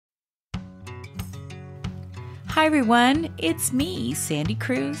Hi everyone, it's me, Sandy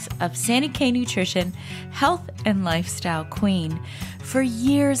Cruz of Sandy K Nutrition, Health and Lifestyle Queen. For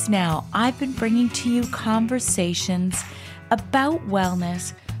years now, I've been bringing to you conversations about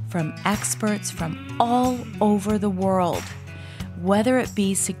wellness from experts from all over the world. Whether it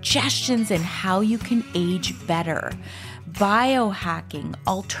be suggestions in how you can age better, biohacking,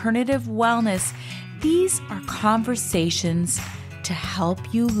 alternative wellness, these are conversations to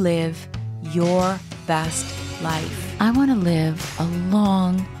help you live your best life. I want to live a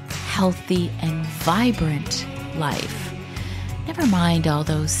long, healthy, and vibrant life. Never mind all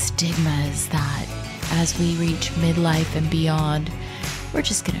those stigmas that as we reach midlife and beyond, we're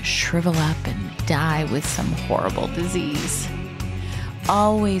just going to shrivel up and die with some horrible disease.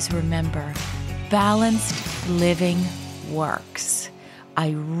 Always remember, balanced living works.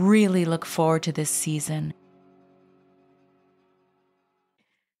 I really look forward to this season.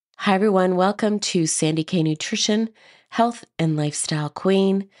 Hi, everyone. Welcome to Sandy K Nutrition, Health and Lifestyle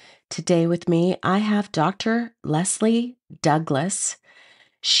Queen. Today with me, I have Dr. Leslie Douglas.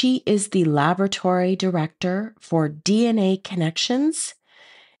 She is the laboratory director for DNA Connextions.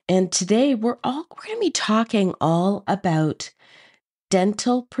 And today we're going to be talking all about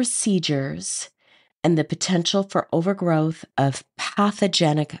dental procedures and the potential for overgrowth of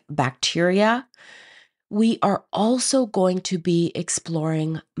pathogenic bacteria. We are also going to be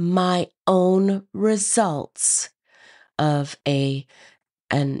exploring my own results of I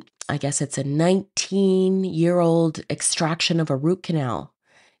guess it's a 19-year-old extraction of a root canal.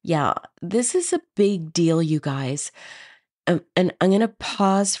 Yeah, this is a big deal, you guys. And I'm going to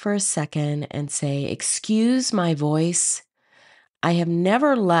pause for a second and say, excuse my voice. I have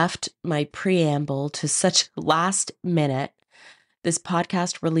never left my preamble to such last minute. This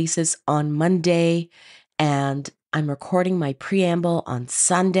podcast releases on Monday, and I'm recording my preamble on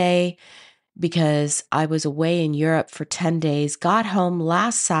Sunday because I was away in Europe for 10 days, got home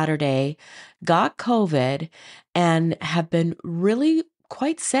last Saturday, got COVID, and have been really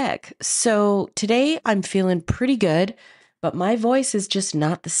quite sick. So today I'm feeling pretty good, but my voice is just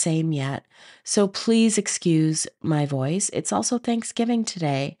not the same yet. So please excuse my voice. It's also Thanksgiving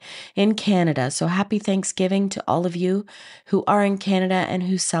today in Canada. So happy Thanksgiving to all of you who are in Canada and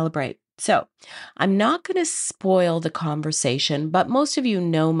who celebrate. So I'm not going to spoil the conversation, but most of you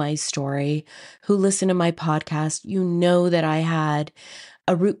know my story who listen to my podcast. You know that I had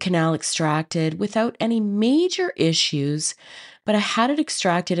a root canal extracted without any major issues, but I had it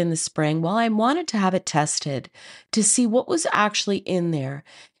extracted in the spring. Well, I wanted to have it tested to see what was actually in there.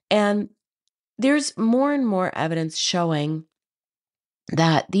 And there's more and more evidence showing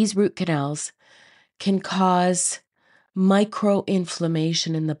that these root canals can cause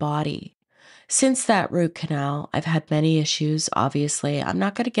microinflammation in the body. Since that root canal, I've had many issues, obviously. I'm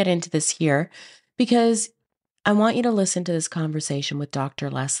not going to get into this here because I want you to listen to this conversation with Dr.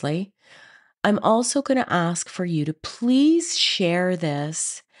 Leslie. I'm also going to ask for you to please share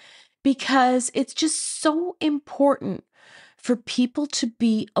this because it's just so important for people to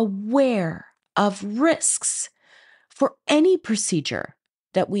be aware of risks for any procedure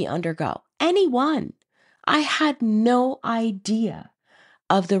that we undergo. Anyone. I had no idea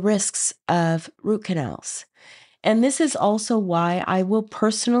of the risks of root canals. And this is also why I will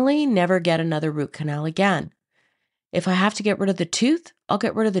personally never get another root canal again. If I have to get rid of the tooth, I'll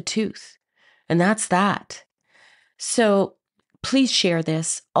get rid of the tooth. And that's that. So please share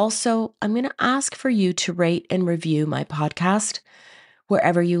this. Also, I'm going to ask for you to rate and review my podcast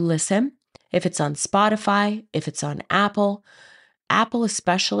wherever you listen. If it's on Spotify, if it's on Apple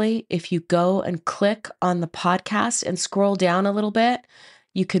especially, if you go and click on the podcast and scroll down a little bit,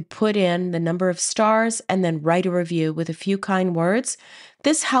 you could put in the number of stars and then write a review with a few kind words.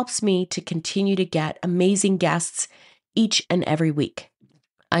 This helps me to continue to get amazing guests each and every week.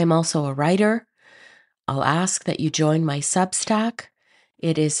 I am also a writer. I'll ask that you join my Substack.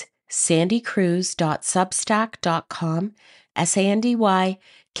 It is sandycruz.substack.com,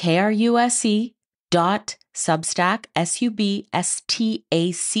 SandyKruse.substack,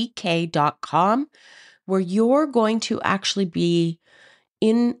 Substack.com, where you're going to actually be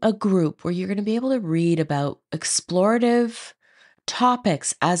in a group where you're going to be able to read about explorative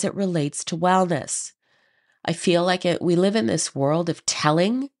topics as it relates to wellness. I feel like we live in this world of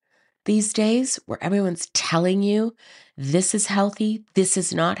telling these days where everyone's telling you this is healthy, this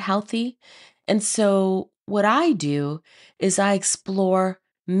is not healthy. And so what I do is I explore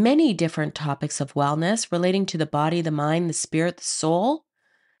many different topics of wellness relating to the body, the mind, the spirit, the soul,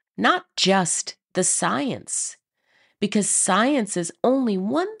 not just the science, because science is only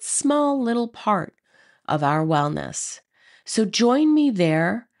one small little part of our wellness. So join me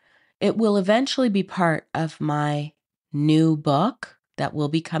there. It will eventually be part of my new book that will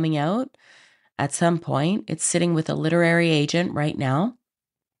be coming out at some point. It's sitting with a literary agent right now.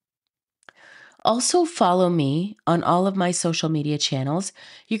 Also, follow me on all of my social media channels.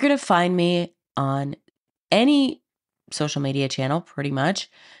 You're going to find me on any social media channel, pretty much.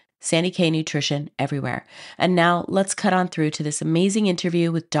 Sandy K Nutrition everywhere. And now let's cut on through to this amazing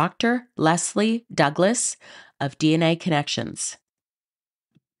interview with Dr. Leslie Douglas of DNA Connections.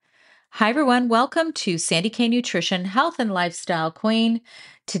 Hi, everyone. Welcome to Sandy K Nutrition, Health and Lifestyle Queen.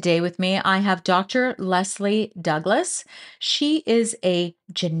 Today with me, I have Dr. Leslie Douglas. She is a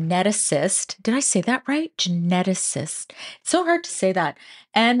geneticist. Did I say that right? Geneticist. It's so hard to say that.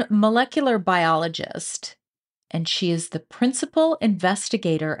 And molecular biologist. And she is the principal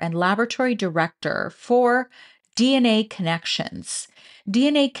investigator and laboratory director for DNA Connections.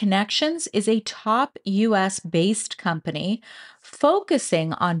 DNA Connections is a top US-based company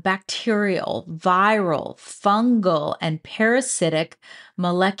focusing on bacterial, viral, fungal, and parasitic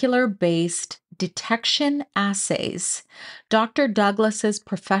molecular-based detection assays. Dr. Douglas's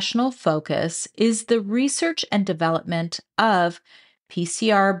professional focus is the research and development of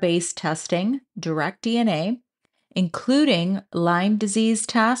PCR-based testing, direct DNA, including Lyme disease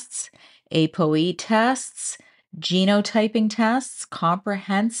tests, ApoE tests, genotyping tests,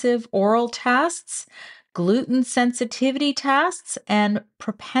 comprehensive oral tests, gluten sensitivity tests, and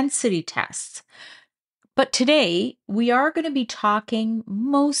propensity tests. But today, we are going to be talking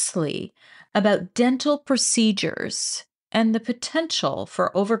mostly about dental procedures and the potential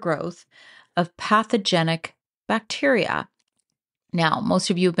for overgrowth of pathogenic bacteria. Now, most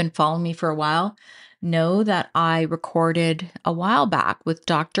of you have been following me for a while know that I recorded a while back with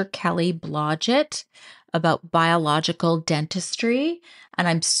Dr. Kelly Blodgett about biological dentistry. And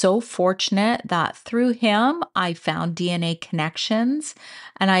I'm so fortunate that through him, I found DNA Connections.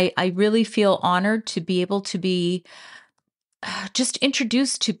 And I really feel honored to be able to be just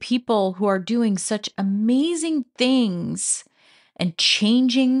introduced to people who are doing such amazing things and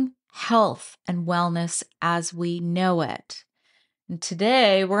changing health and wellness as we know it. And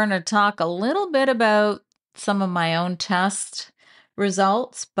today we're going to talk a little bit about some of my own test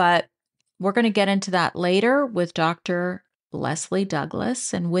results, but we're going to get into that later with Dr. Leslie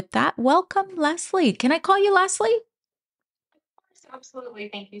Douglas. And with that, welcome, Leslie. Can I call you Leslie? Absolutely.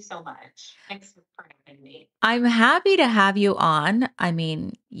 Thank you so much. Thanks for having me. I'm happy to have you on. I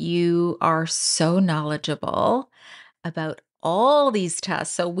mean, you are so knowledgeable about all these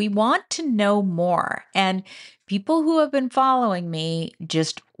tests. So we want to know more. And people who have been following me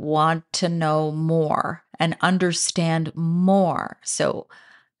just want to know more and understand more. So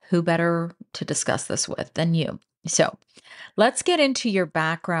who better to discuss this with than you? So let's get into your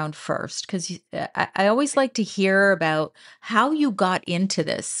background first, because I always like to hear about how you got into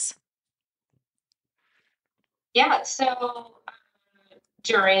this. Yeah, so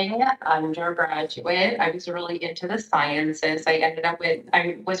during undergraduate, I was really into the sciences.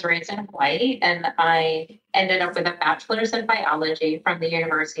 I was raised in Hawaii, and I ended up with a bachelor's in biology from the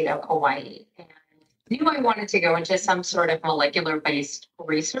University of Hawaii. And knew I wanted to go into some sort of molecular-based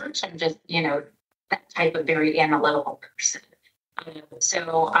research and just, that type of very analytical person.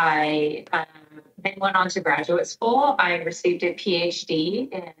 So I then went on to graduate school. I received a PhD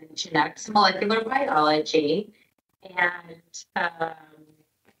in genetics and molecular biology, and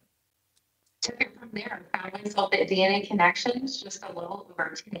took it from there. I found myself at DNA Connections just a little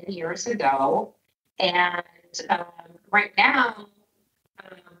over 10 years ago. And right now,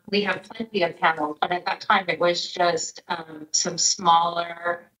 we have plenty of panels, but at that time it was just some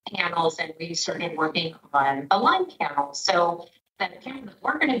smaller panels, and we started working on the Lyme panel. So the panel that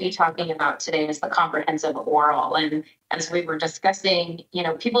we're going to be talking about today is the comprehensive oral. And as we were discussing,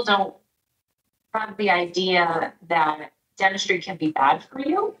 people don't have the idea that dentistry can be bad for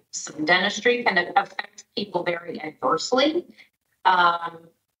you. Some dentistry can affect people very adversely.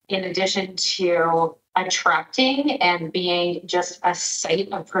 In addition to attracting and being just a site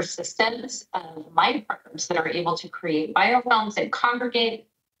of persistence of microbes that are able to create biofilms and congregate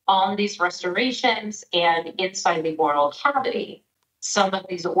on these restorations and inside the oral cavity. Some of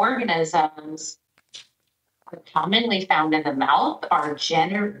these organisms are commonly found in the mouth, are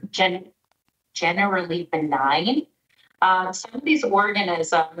generally benign. Some of these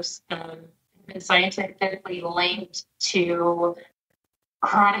organisms have been scientifically linked to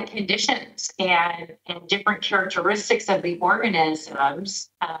chronic conditions and different characteristics of the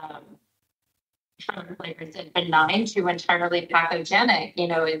organisms, from, like I said, benign to entirely pathogenic.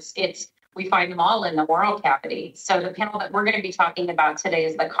 We find them all in the oral cavity. So the panel that we're going to be talking about today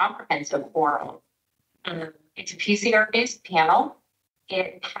is the comprehensive oral. It's a PCR-based panel.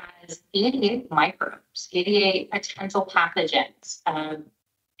 It has 88 microbes, 88 potential pathogens,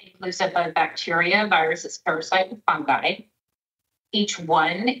 inclusive of bacteria, viruses, parasites, and fungi. Each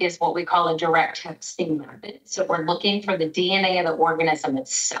one is what we call a direct testing method. So we're looking for the DNA of the organism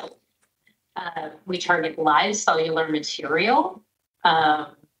itself. We target live cellular material,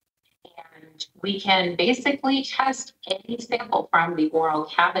 and we can basically test any sample from the oral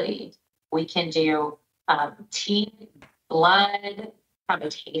cavity. We can do teeth, blood,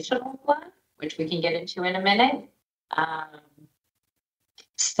 habitational blood, which we can get into in a minute,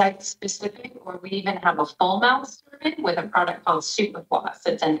 site-specific, or we even have a full mouth survey with a product called Superfloss.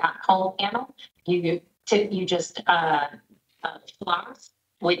 It's an at-home panel. You just floss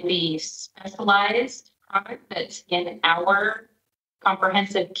with the specialized product that's in our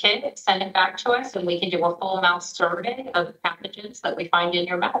comprehensive kit, send it back to us, and we can do a full mouth survey of pathogens that we find in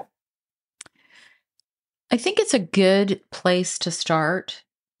your mouth. I think it's a good place to start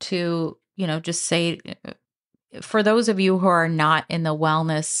to, just say, for those of you who are not in the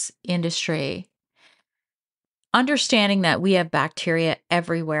wellness industry, understanding that we have bacteria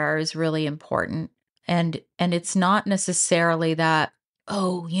everywhere is really important. And it's not necessarily that,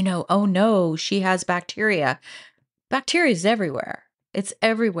 oh no, she has bacteria. Bacteria is everywhere. It's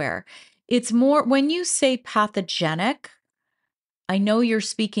everywhere. It's more when you say pathogenic, I know you're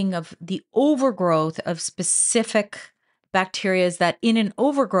speaking of the overgrowth of specific bacteria that in an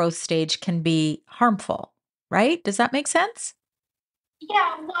overgrowth stage can be harmful, right? Does that make sense?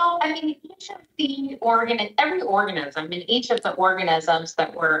 Yeah, well, I mean, every organism, in each of the organisms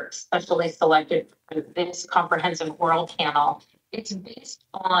that were specially selected for this comprehensive oral canal, it's based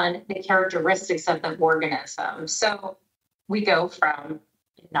on the characteristics of the organism. So we go from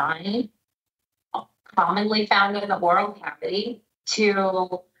benign, commonly found in the oral cavity,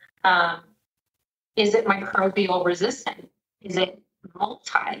 to is it microbial resistant? Is it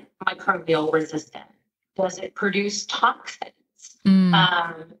multi-microbial resistant? Does it produce toxins?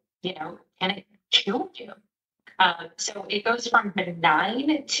 Can it kill you? So it goes from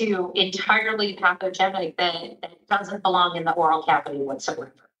benign to entirely pathogenic that doesn't belong in the oral cavity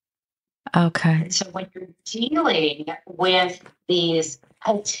whatsoever. Okay. And so when you're dealing with these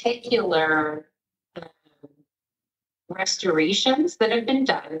particular restorations that have been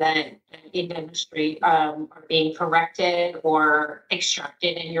done that in dentistry are being corrected or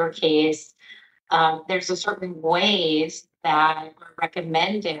extracted in your case, there's a certain ways that are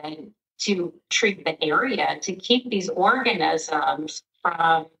recommended to treat the area to keep these organisms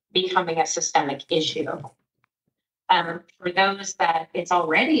from becoming a systemic issue. For those that it's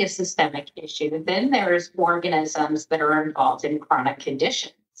already a systemic issue, then there's organisms that are involved in chronic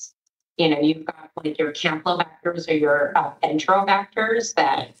conditions. You've got like your campylobacters or your enterobacters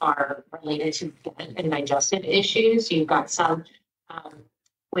that are related to gut and digestive issues. You've got some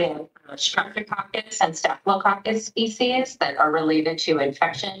with streptococcus and staphylococcus species that are related to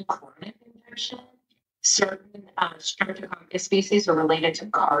infection, chronic infection. Certain streptococcus species are related to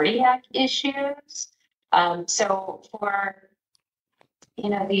cardiac issues. So for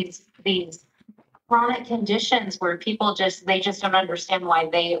these chronic conditions where people just don't understand why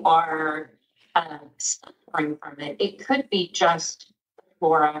they are suffering from it, it could be just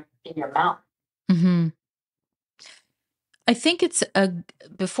flora in your mouth. Mm-hmm. I think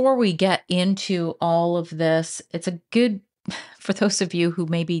before we get into all of this, it's a good, for those of you who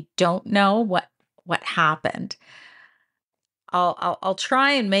maybe don't know what happened. I'll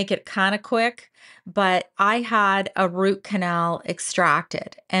try and make it kind of quick, but I had a root canal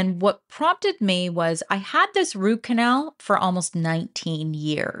extracted. And what prompted me was I had this root canal for almost 19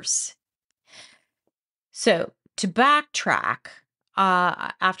 years. So to backtrack,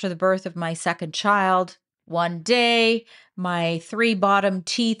 after the birth of my second child, one day, my 3 bottom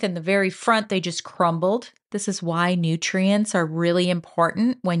teeth in the very front, they just crumbled. This is why nutrients are really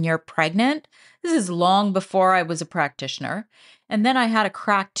important when you're pregnant. This is long before I was a practitioner. And then I had a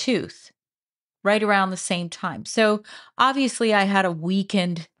cracked tooth right around the same time. So obviously I had a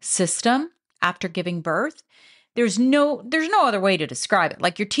weakened system after giving birth. There's no other way to describe it.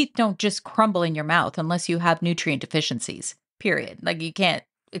 Like your teeth don't just crumble in your mouth unless you have nutrient deficiencies, period. Like you can't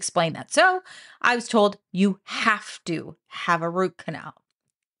explain that. So I was told you have to have a root canal,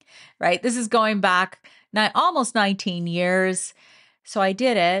 right? This is going back almost 19 years. So I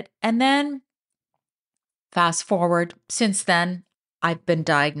did it. And then fast forward, since then, I've been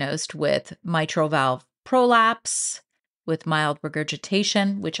diagnosed with mitral valve prolapse with mild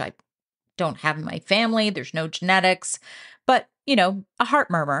regurgitation, which I don't have in my family. There's no genetics, but a heart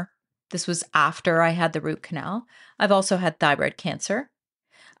murmur. This was after I had the root canal. I've also had thyroid cancer.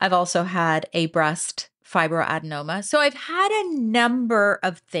 I've also had a breast fibroadenoma. So I've had a number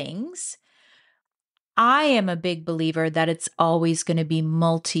of things. I am a big believer that it's always going to be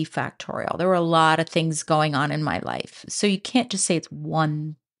multifactorial. There were a lot of things going on in my life. So you can't just say it's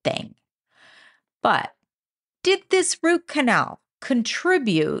one thing. But did this root canal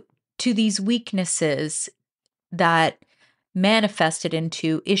contribute to these weaknesses that manifested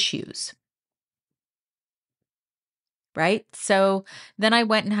into issues? Right? So then I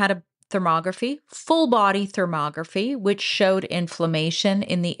went and had a thermography, full body thermography, which showed inflammation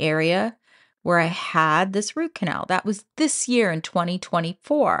in the area where I had this root canal. That was this year in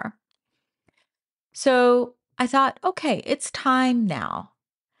 2024. So I thought, okay, it's time now.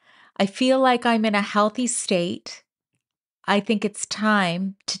 I feel like I'm in a healthy state. I think it's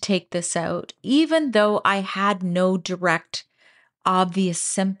time to take this out, even though I had no direct, obvious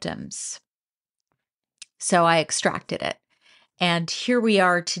symptoms. So I extracted it. And here we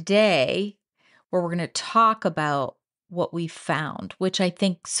are today, where we're going to talk about what we found, which I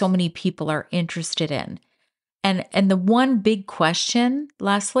think so many people are interested in. And the one big question,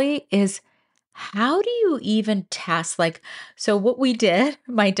 Leslie, is how do you even test? Like, so what we did,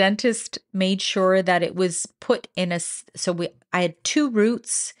 my dentist made sure that it was put in I had 2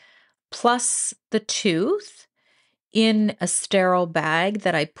 roots plus the tooth in a sterile bag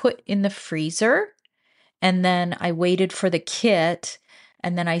that I put in the freezer. And then I waited for the kit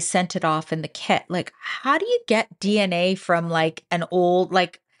and then I sent it off in the kit. Like, how do you get DNA from like an old,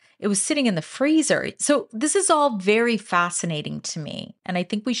 like it was sitting in the freezer? So this is all very fascinating to me. And I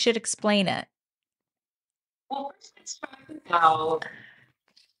think we should explain it. Well, first let's talk about,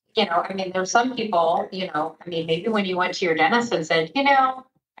 I mean, there's some people, I mean, maybe when you went to your dentist and said, I'd really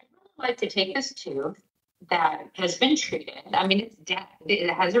like to take this tooth that has been treated. I mean, it's dead. It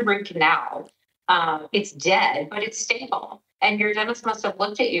has a root canal. It's dead, but it's stable. And your dentist must have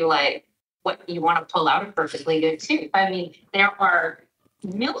looked at you like, what, you want to pull out a perfectly good tooth? I mean, there are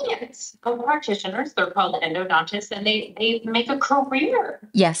millions of practitioners. They're called endodontists, and they make a career.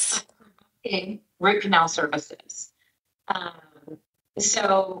 Yes. In root canal services.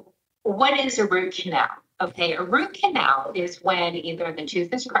 So what is a root canal? Okay, a root canal is when either the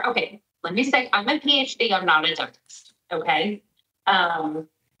tooth is cracked. Okay, let me say I'm a PhD, I'm not a dentist. Okay.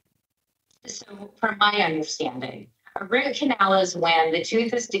 So from my understanding, a root canal is when the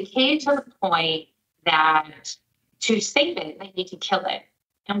tooth is decayed to the point that to save it, they need to kill it.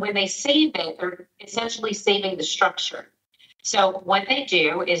 And when they save it, they're essentially saving the structure. So what they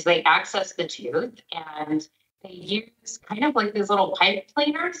do is they access the tooth and they use kind of like these little pipe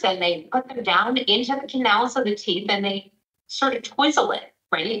cleaners and they put them down into the canals of the teeth and they sort of twizzle it,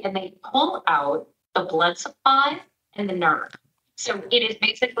 right? And they pull out the blood supply and the nerve. So it is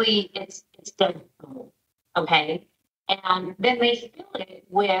basically, it's dead bone, okay? And then they fill it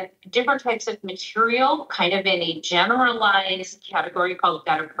with different types of material, kind of in a generalized category called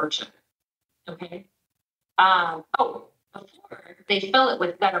gutta percha, okay? Before they fill it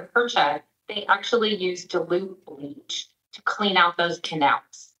with gutta percha, they actually use dilute bleach to clean out those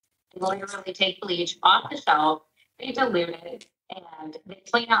canals. They literally take bleach off the shelf, they dilute it, and they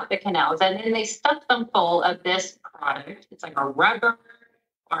clean out the canals. And then they stuff them full of this product. It's like a rubber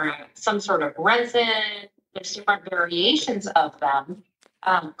or some sort of resin. There's different variations of them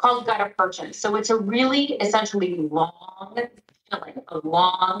called gutta percha. So it's a really essentially long filling,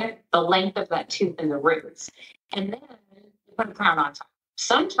 the length of that tooth and the roots. And then you put a crown on top.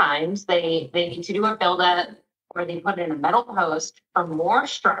 Sometimes they need to do a buildup or they put in a metal post for more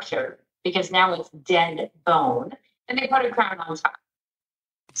structure because now it's dead bone, and they put a crown on top.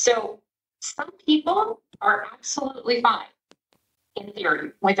 So some people are absolutely fine in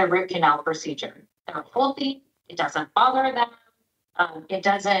theory with a root canal procedure. They're healthy. It doesn't bother them. It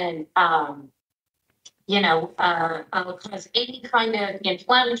doesn't, cause any kind of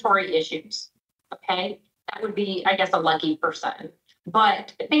inflammatory issues. Okay. That would be, I guess, a lucky person.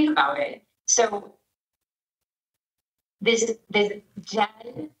 But think about it. So this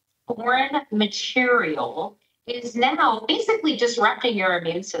dead foreign material is now basically disrupting your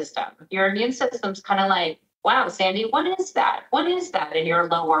immune system. Your immune system's kind of like, wow, Sandy, what is that? What is that in your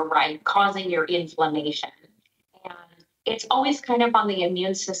lower right causing your inflammation? And it's always kind of on the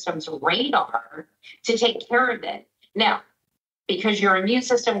immune system's radar to take care of it. Now, because your immune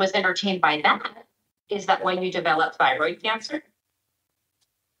system was entertained by that, is that why you develop thyroid cancer?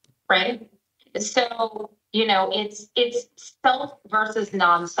 Right? So, it's self versus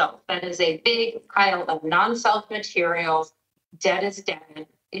non-self. That is a big pile of non-self materials. Dead is dead.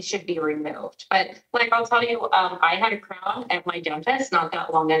 It should be removed. But like I'll tell you, I had a crown at my dentist not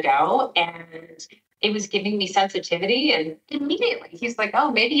that long ago, and it was giving me sensitivity. And immediately he's like,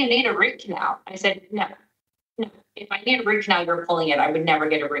 oh, maybe you need a root canal. I said, no. If I need a root canal, you're pulling it. I would never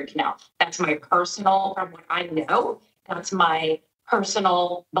get a root canal. That's my personal, from what I know, that's my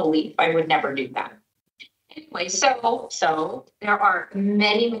personal belief. I would never do that. Anyway, so there are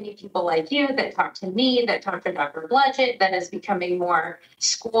many people like you that talk to me, that talk to Dr. Bludgett, that is becoming more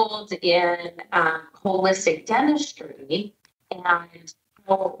schooled in holistic dentistry and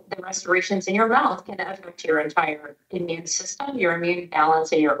how the restorations in your mouth can affect your entire immune system, your immune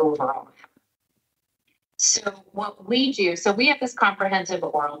balance, and your overall health. So what we do, so we have this comprehensive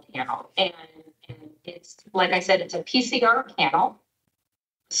oral panel, and it's, like I said, it's a PCR panel.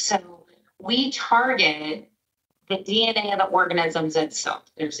 So we target the DNA of the organisms itself.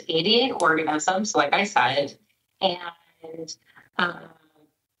 There's 88 organisms, like I said, and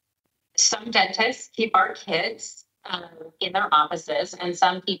some dentists keep our kits in their offices, and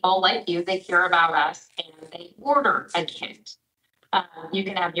some people like you, they hear about us and they order a kit. You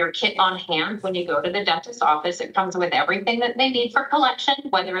can have your kit on hand when you go to the dentist's office. It comes with everything that they need for collection,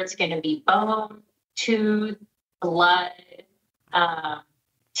 whether it's going to be bone, tooth, blood,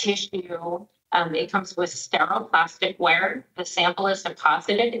 tissue. It comes with sterile plasticware. The sample is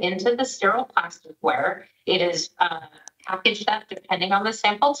deposited into the sterile plasticware. It is packaged up depending on the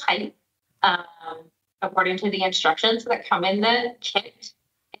sample type, according to the instructions that come in the kit.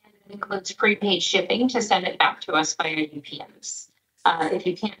 And it includes prepaid shipping to send it back to us via UPS. If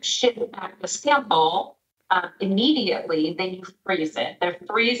you can't ship back the sample immediately, then you freeze it. The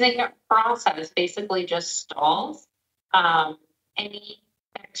freezing process basically just stalls any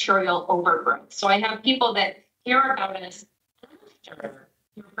bacterial overgrowth. So I have people that hear about us after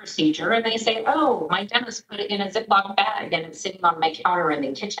your procedure and they say, oh, my dentist put it in a Ziploc bag and it's sitting on my counter in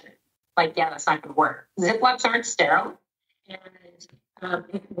the kitchen. Like, yeah, that's not going to work. Ziplocs aren't sterile. And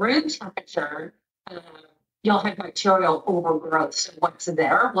at room temperature, you'll have bacterial overgrowth. So what's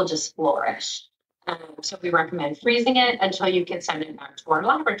there will just flourish. So we recommend freezing it until you can send it back to our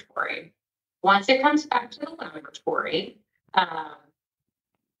laboratory. Once it comes back to the laboratory,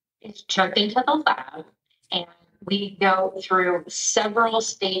 it's checked into the lab, and we go through several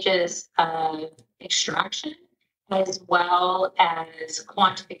stages of extraction as well as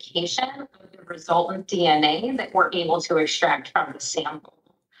quantification of the resultant DNA that we're able to extract from the sample.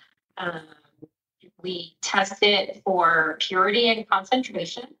 We test it for purity and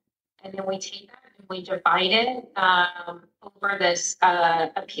concentration, and then we take that and we divide it over this a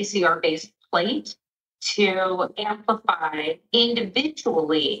PCR-based plate to amplify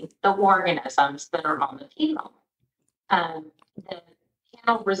individually the organisms that are on the panel. The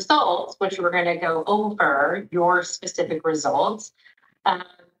panel results, which we're going to go over, your specific results,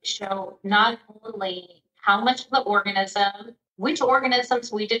 show not only how much of the organism, which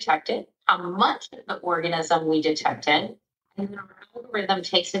organisms we detected, how much of the organism we detected, and then our algorithm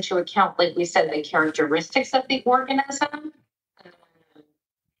takes into account, like we said, the characteristics of the organism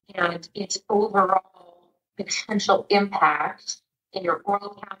and its overall potential impact in your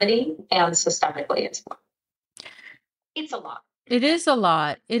oral cavity and systemically as well. It's a lot. It is a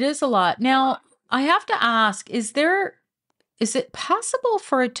lot. It is a lot. Now, I have to ask, is it possible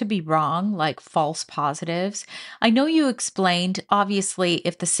for it to be wrong, like false positives? I know you explained, obviously,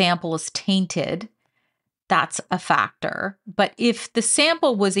 if the sample is tainted, that's a factor. But if the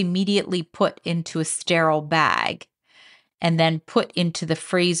sample was immediately put into a sterile bag and then put into the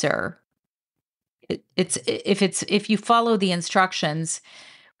freezer, if you follow the instructions,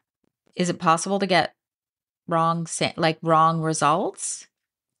 is it possible to get wrong results?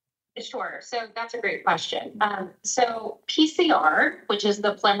 Sure. So that's a great question. So PCR, which is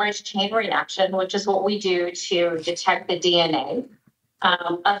the polymerase chain reaction, which is what we do to detect the DNA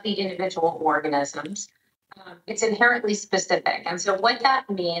of the individual organisms, it's inherently specific. And so what that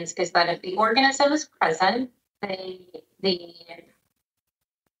means is that if the organism is present, the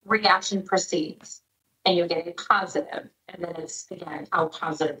reaction proceeds and you get a positive. And then it's, again, how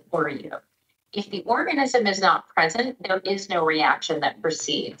positive were you? If the organism is not present, there is no reaction that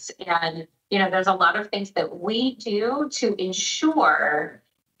proceeds. And, there's a lot of things that we do to ensure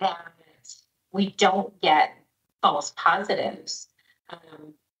that we don't get false positives.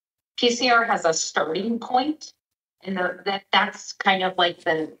 PCR has a starting point, and that's kind of like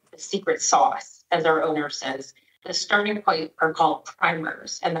the secret sauce, as our owner says. The starting point are called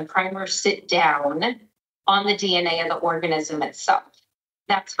primers, and the primers sit down on the DNA of the organism itself.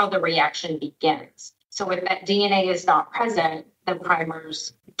 That's how the reaction begins. So if that DNA is not present, the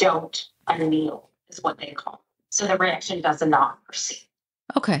primers don't anneal, is what they call it. So the reaction does not proceed.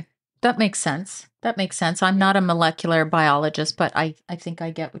 Okay. That makes sense. I'm not a molecular biologist, but I think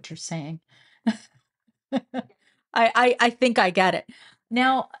I get what you're saying. I think I get it.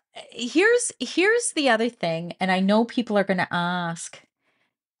 Now, here's the other thing, and I know people are going to ask,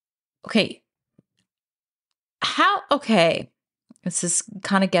 okay, okay, this is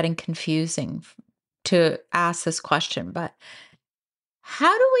kind of getting confusing to ask this question, but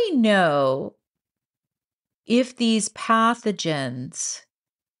how do we know if these pathogens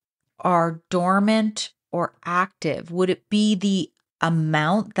are dormant or active? Would it be the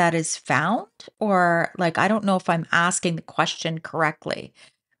amount that is found? Or, like, I don't know if I'm asking the question correctly.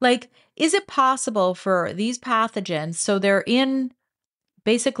 Like, is it possible for these pathogens, so they're in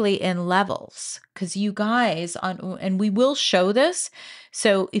basically in levels? Because you guys and we will show this.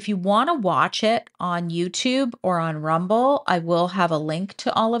 So if you want to watch it on YouTube or on Rumble, I will have a link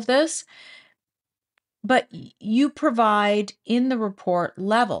to all of this. But you provide in the report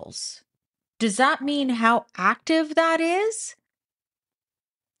levels. Does that mean how active that is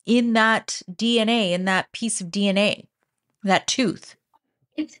in that DNA, in that piece of DNA, that tooth?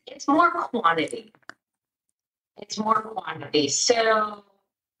 It's more quantity. It's more quantity. So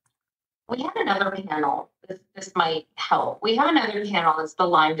we have another panel. This might help. We have another panel. It's the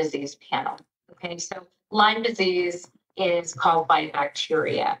Lyme disease panel. Okay, so Lyme disease is caused by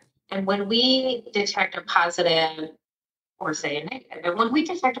bacteria. And when we detect a positive or say a negative, and when we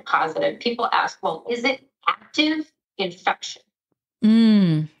detect a positive, people ask, well, is it active infection?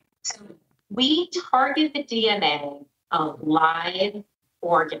 So we target the DNA of live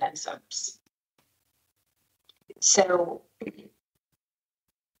organisms. So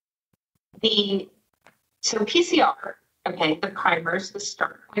PCR, okay, the primers, the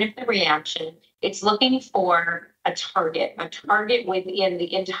start point of the reaction, it's looking for a target within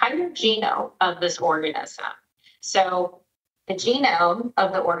the entire genome of this organism. So the genome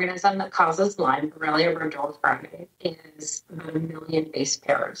of the organism that causes Lyme, Borrelia burgdorferi, is about 1 million base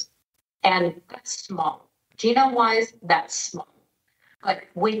pairs. And that's small. Genome-wise, that's small. But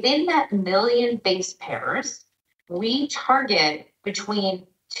within that 1 million base pairs, we target between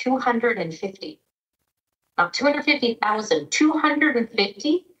 250, not 250,000,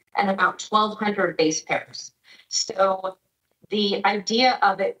 250 and about 1,200 base pairs. So the idea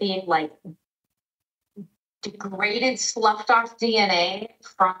of it being like degraded, sloughed off DNA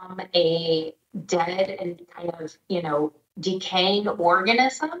from a dead and kind of, decaying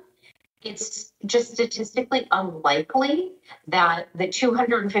organism, it's just statistically unlikely that the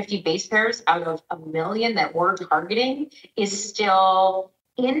 250 base pairs out of 1 million that we're targeting is still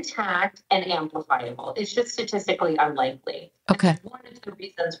intact and amplifiable. It's just statistically unlikely. Okay. And one of the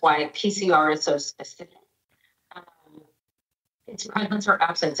reasons why PCR is so specific. It's presence or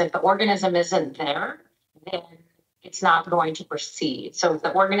absence. If the organism isn't there, then it's not going to proceed. So if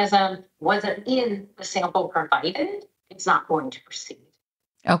the organism wasn't in the sample provided, it's not going to proceed.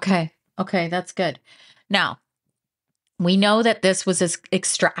 Okay, that's good. Now, we know that this was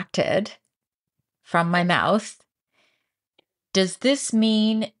extracted from my mouth. Does this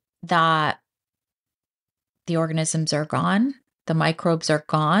mean that the organisms are gone, the microbes are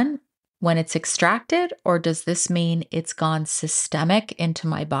gone when it's extracted, or does this mean it's gone systemic into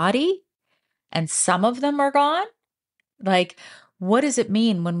my body and some of them are gone? Like, what does it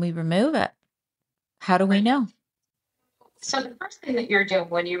mean when we remove it? How do we know? So the first thing that you're doing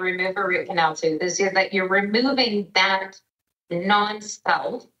when you remove a root canal tooth is that you're removing that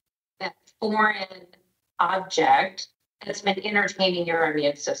non-self, that foreign object that's been entertaining your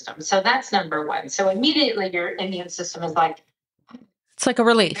immune system. So that's number one. So immediately your immune system is like, it's like a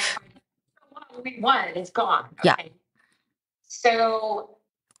relief. We won, it's gone. Okay. Yeah. So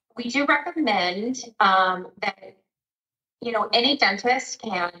we do recommend that, any dentist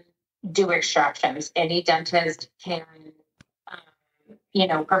can do extractions. Any dentist can,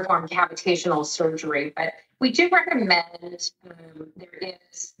 perform cavitational surgery. But we do recommend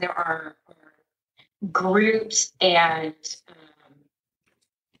there are groups and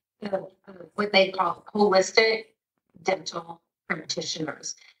what they call holistic dental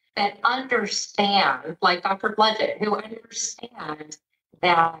practitioners that understand, like Dr. Bludgett, who understands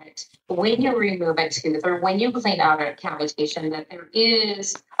that when you remove a tooth or when you clean out a cavitation, that there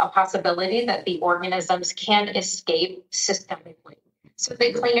is a possibility that the organisms can escape systemically. So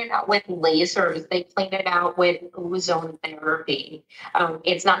they clean it out with lasers, they clean it out with ozone therapy.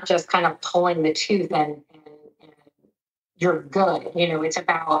 It's not just kind of pulling the tooth and you're good. It's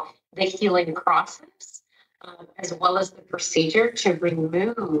about the healing process as well as the procedure to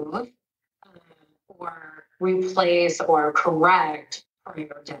remove or replace or correct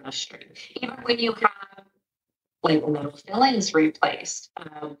prior dentistry. Even when you have like metal fillings replaced.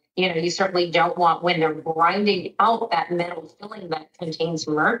 You certainly don't want, when they're grinding out that metal filling that contains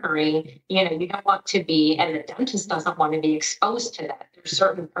mercury, you don't want to be, and the dentist doesn't want to be exposed to that. There's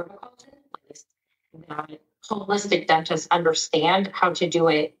certain protocols in place that holistic dentists understand how to do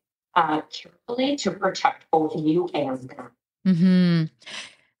it carefully to protect both you and them. Mm-hmm.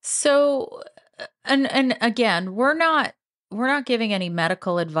 So, and again, we're not giving any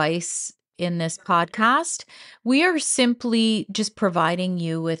medical advice in this podcast. We are simply just providing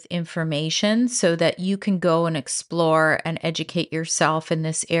you with information so that you can go and explore and educate yourself in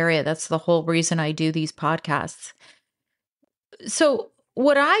this area. That's the whole reason I do these podcasts. So,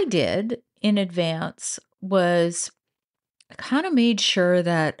 what I did in advance was kind of made sure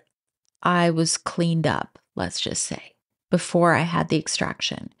that I was cleaned up, let's just say, before I had the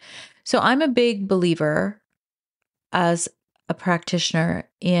extraction. So I'm a big believer as a practitioner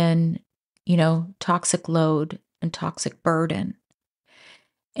in, toxic load and toxic burden.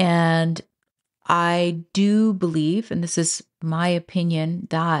 And I do believe, and this is my opinion,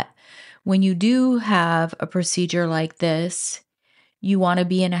 that when you do have a procedure like this, you want to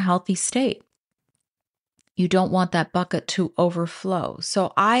be in a healthy state. You don't want that bucket to overflow.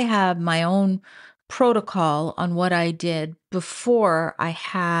 So I have my own protocol on what I did before I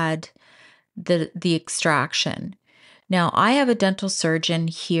had the extraction. Now, I have a dental surgeon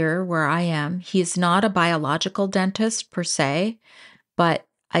here where I am. He is not a biological dentist per se, but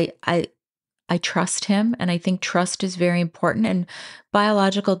I trust him, and I think trust is very important. And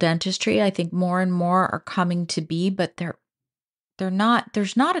biological dentistry, I think more and more are coming to be, but they're not.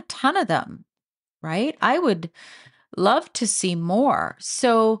 There's not a ton of them, right? I would love to see more.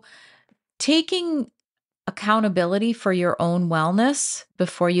 So, taking accountability for your own wellness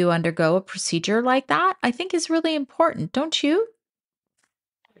before you undergo a procedure like that, I think is really important, don't you?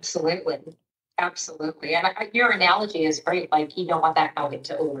 Absolutely. Absolutely. And your analogy is great. Like, you don't want that bucket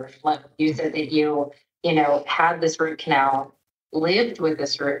to overflow. You said that had this root canal, lived with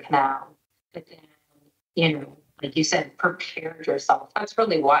this root canal, but then, like you said, prepared yourself. That's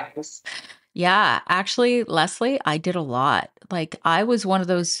really wise. Yeah, actually, Leslie, I did a lot. Like, I was one of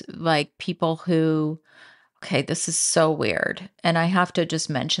those like people who, okay, this is so weird. And I have to just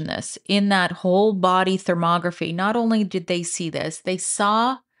mention this. In that whole body thermography, not only did they see this, they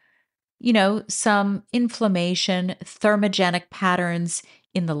saw, some inflammation, thermogenic patterns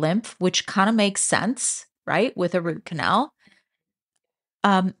in the lymph, which kind of makes sense, right? With a root canal.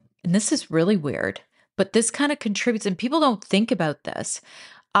 And this is really weird, but this kind of contributes, and people don't think about this.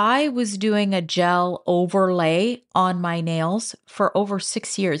 I was doing a gel overlay on my nails for over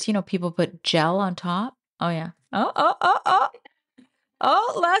 6 years. People put gel on top. Oh, yeah.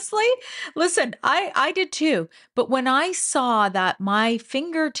 Oh, Leslie, listen, I did too. But when I saw that my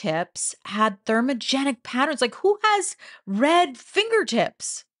fingertips had thermogenic patterns, like who has red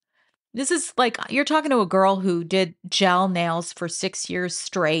fingertips? This is like you're talking to a girl who did gel nails for 6 years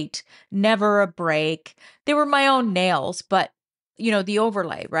straight, never a break. They were my own nails, but the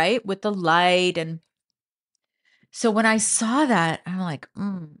overlay, right? With the light. And so when I saw that, I'm like,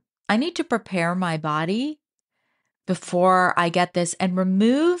 I need to prepare my body before I get this and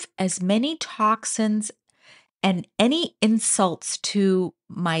remove as many toxins and any insults to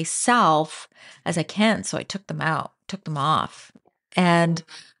myself as I can. So I took them out, took them off. And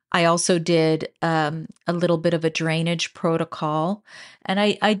I also did a little bit of a drainage protocol. And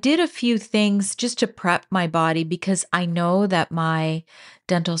I did a few things just to prep my body because I know that my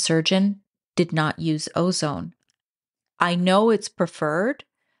dental surgeon did not use ozone. I know it's preferred,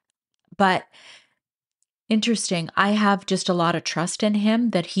 but interesting. I have just a lot of trust in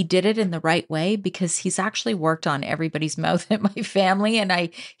him that he did it in the right way because he's actually worked on everybody's mouth in my family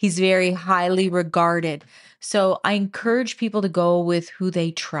and he's very highly regarded. So I encourage people to go with who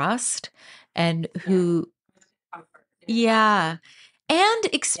they trust and who, yeah, and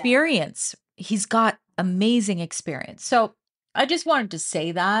experience. He's got amazing experience. So I just wanted to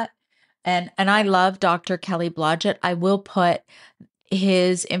say that. And I love Dr. Kelly Blodgett. I will put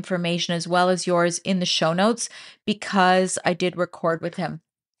his information as well as yours in the show notes because I did record with him.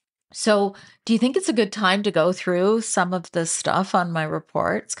 So, do you think it's a good time to go through some of the stuff on my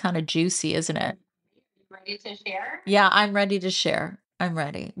report? It's kind of juicy, isn't it? Ready to share? Yeah, I'm ready to share. I'm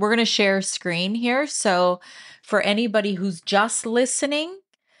ready. We're going to share screen here. So, for anybody who's just listening,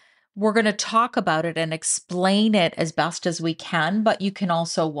 we're going to talk about it and explain it as best as we can, but you can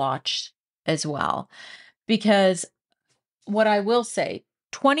also watch as well. Because what I will say,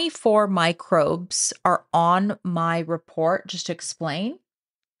 24 microbes are on my report, just to explain.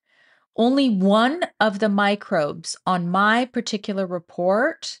 Only one of the microbes on my particular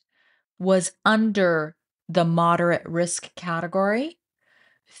report was under the moderate risk category.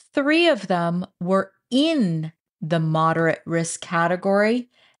 3 of them were in the moderate risk category,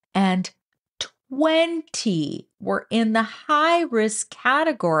 and 20 were in the high risk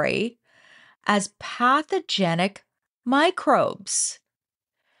category as pathogenic microbes.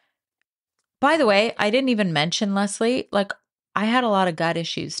 By the way, I didn't even mention, Leslie, like I had a lot of gut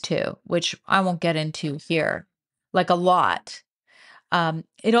issues too, which I won't get into here, like a lot.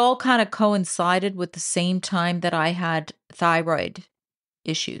 It all kind of coincided with the same time that I had thyroid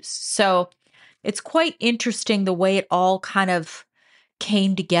issues. So it's quite interesting the way it all kind of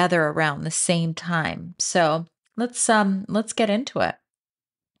came together around the same time. So let's get into it.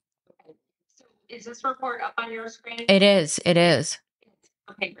 Okay. So is this report up on your screen? It is. It is.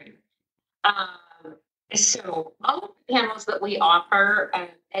 Okay, great. So all of the panels that we offer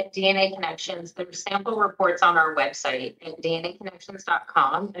at DNA Connections, there's sample reports on our website at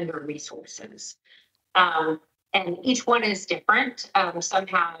dnaconnections.com under resources. And each one is different. Some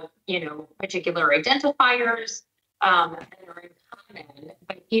have, particular identifiers that are in common,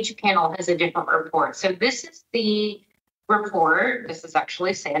 but each panel has a different report. So this is the report. This is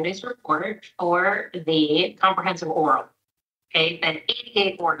actually Sandy's report for the comprehensive oral. Okay, then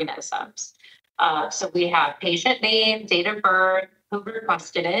 88 organisms. So we have patient name, date of birth, who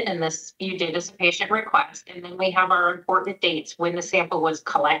requested it, and this view date is a patient request. And then we have our important dates when the sample was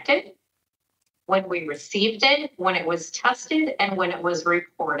collected, when we received it, when it was tested, and when it was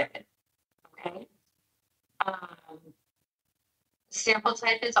reported. Okay. Sample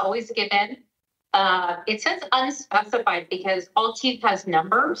type is always given. It says unspecified because all teeth has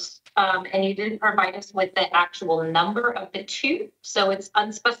numbers, and you didn't provide us with the actual number of the tooth. So it's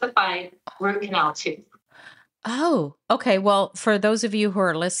unspecified root canal tooth. Oh, okay. Well, for those of you who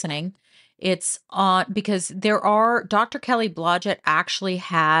are listening, it's on because Dr. Kelly Blodgett actually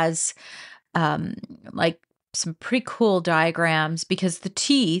has like some pretty cool diagrams because the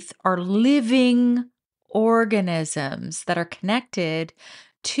teeth are living organisms that are connected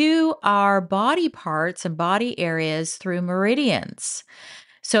to our body parts and body areas through meridians.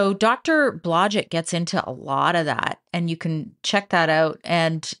 So Dr. Blodgett gets into a lot of that, and you can check that out.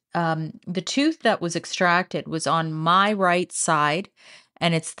 And the tooth that was extracted was on my right side,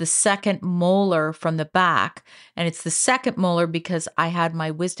 and it's the second molar from the back. And it's the second molar because I had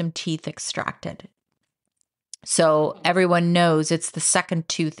my wisdom teeth extracted. So everyone knows it's the second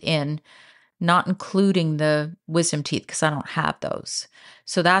tooth in, not including the wisdom teeth because I don't have those.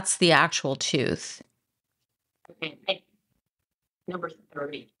 So that's the actual tooth. Okay. Number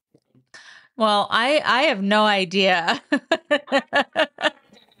 30. Well, I have no idea. I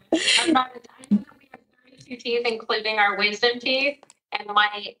know that we have 32 teeth, including our wisdom teeth. And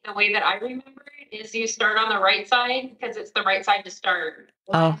the way that I remember it is you start on the right side because it's the right side to start.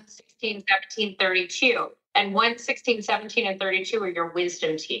 1, 16, 17, 32. And 1, 16, 17, and 32 are your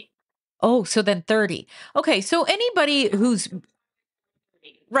wisdom teeth. Oh, so then 30. Okay, so anybody who's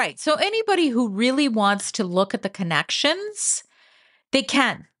right. So anybody who really wants to look at the connections, they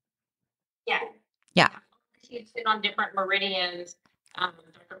can. Yeah. Yeah. Teeth sit on different meridians.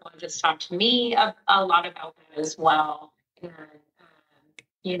 Dr. Blood just talked to me a lot about that as well. And,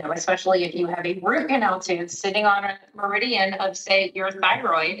 especially if you have a root canal tooth sitting on a meridian of, say, your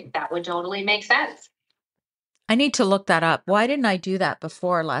thyroid, that would totally make sense. I need to look that up. Why didn't I do that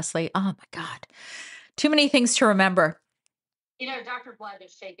before, Leslie? Oh my God. Too many things to remember. Dr. Blood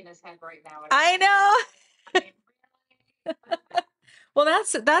is shaking his head right now. I know. Well,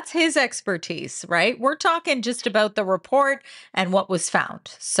 that's his expertise, right? We're talking just about the report and what was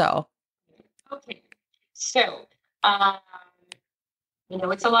found. So, okay. So,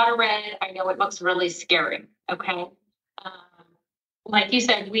 it's a lot of red. I know it looks really scary. Okay. Like you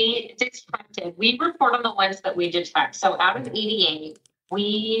said, we report on the ones that we detect. So out of 88,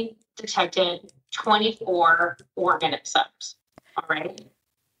 we detected 24 organisms. All right.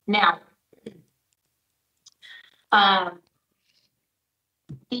 Now,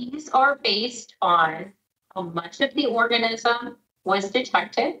 these are based on how much of the organism was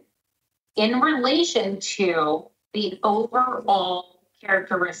detected in relation to the overall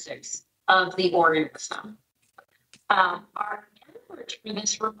characteristics of the organism. Our average for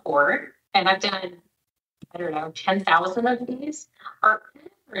this report, and I've done, 10,000 of these, our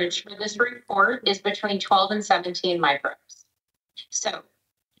average for this report is between 12 and 17 microbes. So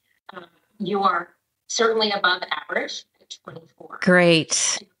you are certainly above average at 24.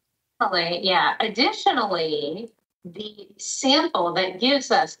 great. Additionally, the sample that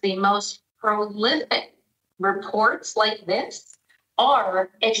gives us the most prolific reports like this are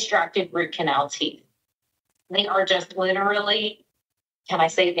extracted root canal teeth. They are just literally, can I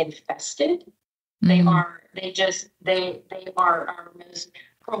say, infested They are our most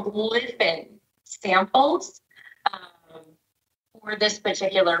prolific samples um, for this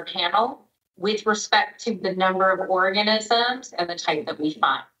particular panel with respect to the number of organisms and the type that we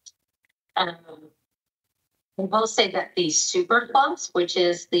find. Um, I will say that the super clumps, which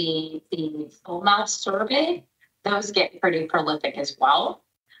is the full mouth survey, those get pretty prolific as well.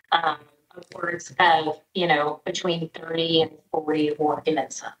 Upwards of, between 30 and 40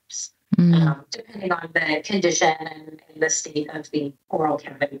 organisms, depending on the condition and the state of the oral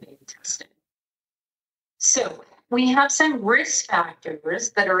cavity being tested. So we have some risk factors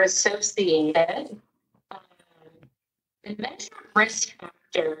that are associated. The measured risk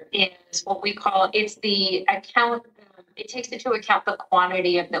factor is what we call, it's the account, it takes into account the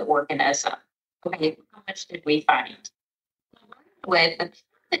quantity of the organism. Okay, how much did we find? With the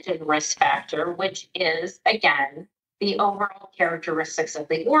pathogen risk factor, which is, again, the overall characteristics of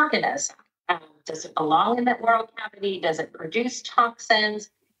the organism. Does it belong in the oral cavity? Does it produce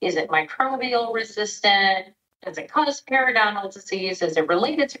toxins? Is it microbial resistant? Does it cause periodontal disease? Is it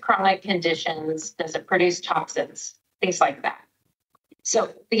related to chronic conditions? Does it produce toxins? Things like that.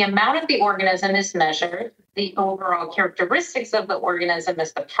 So the amount of the organism is measured. The overall characteristics of the organism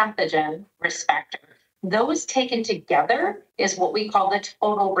is the pathogen risk factor. Those taken together is what we call the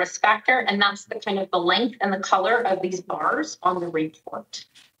total risk factor, and that's the kind of the length and the color of these bars on the report.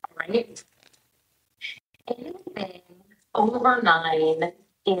 All right. Anything over 9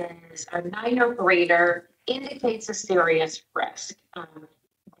 is a 9 or greater indicates a serious risk.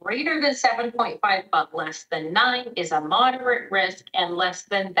 Greater than 7.5 but less than 9 is a moderate risk, and less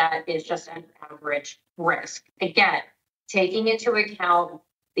than that is just an average risk. Again, taking into account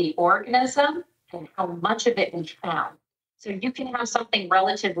the organism and how much of it we found. So you can have something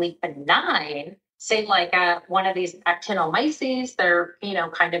relatively benign, say like one of these actinomyces, they're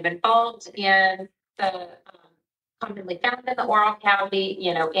kind of involved in the commonly found in the oral cavity,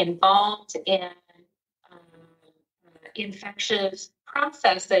 involved in infectious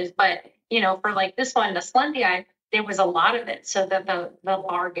processes, but for like this one, the Slendiae, there was a lot of it, so that the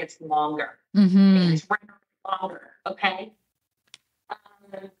bar gets longer. It's longer. Okay.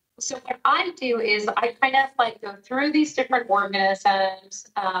 So what I do is I kind of like go through these different organisms.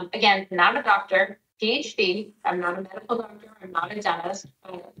 Again, not a doctor, PhD. I'm not a medical doctor. I'm not a dentist.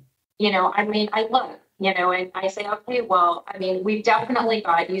 But, I look, and I say, okay, well, we've definitely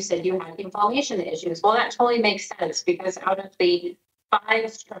got, you said you had inflammation issues. Well, that totally makes sense, because out of the 5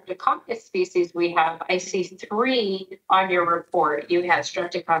 streptococcus species we have, I see 3 on your report. You had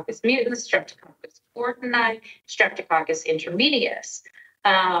Streptococcus mutans, Streptococcus fortini, Streptococcus intermedius.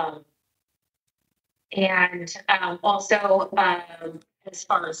 Also, as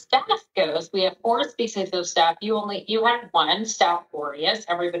far as staph goes, we have 4 species of staph. You had 1, Staph aureus.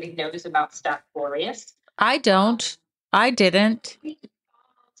 Everybody knows about Staph aureus. I don't. I didn't.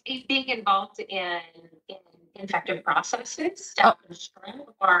 Being involved in infective processes, staph and strep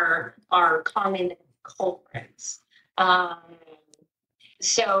are common culprits. I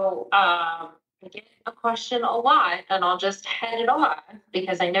get a question a lot, and I'll just head it off,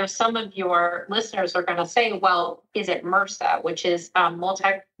 because I know some of your listeners are going to say, well, is it MRSA, which is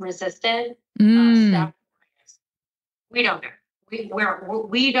multi-resistant staph? We don't know.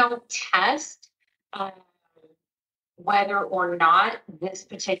 We don't test whether or not this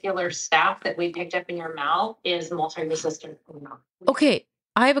particular staph that we picked up in your mouth is multi-resistant or not. Okay,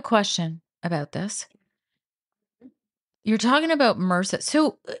 I have a question about this. You're talking about MRSA.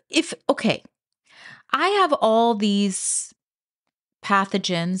 So I have all these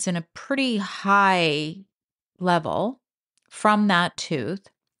pathogens in a pretty high level from that tooth.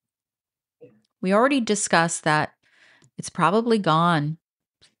 We already discussed that it's probably gone.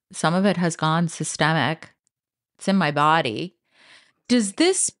 Some of it has gone systemic. It's in my body. Does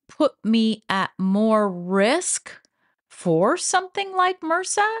this put me at more risk for something like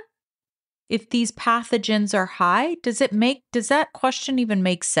MRSA? If these pathogens are high, does that question even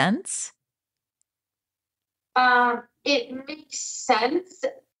make sense? It makes sense,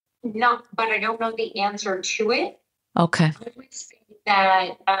 but I don't know the answer to it. Okay. I would say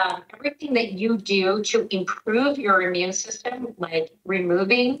that everything that you do to improve your immune system, like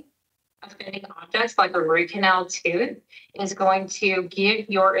removing offending objects like a root canal tooth, is going to give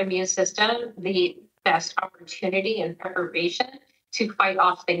your immune system the best opportunity and preparation to fight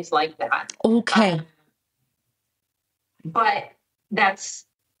off things like that. Okay. But that's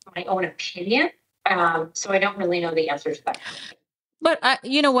my own opinion. So I don't really know the answer to that. But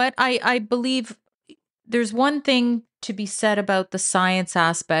you know what? I believe there's one thing to be said about the science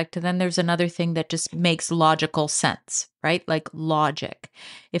aspect. And then there's another thing that just makes logical sense, right? Like logic.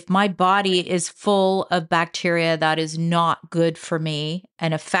 If my body is full of bacteria that is not good for me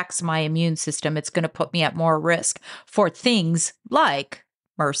and affects my immune system, it's going to put me at more risk for things like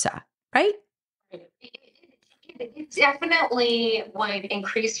MRSA, right? It definitely would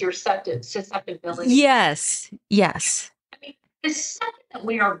increase your susceptibility. Yes. Yes. I mean, the second that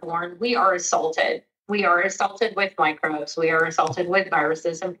we are born, we are assaulted. We are assaulted with microbes. We are assaulted with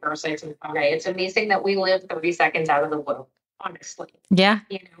viruses and parasites and fungi. It's amazing that we live 30 seconds out of the womb, honestly. Yeah.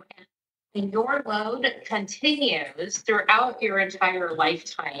 You know, and your load continues throughout your entire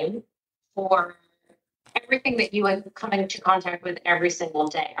lifetime for everything that you would come into contact with every single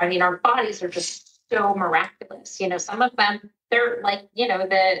day. I mean, our bodies are just so miraculous. You know, some of them, they're like, you know,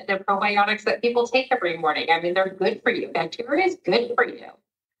 the probiotics that people take every morning. I mean, they're good for you. Bacteria is good for you.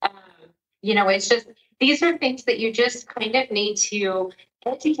 Um, you know, it's just, these are things that you just kind of need to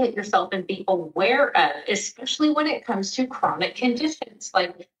educate yourself and be aware of, especially when it comes to chronic conditions.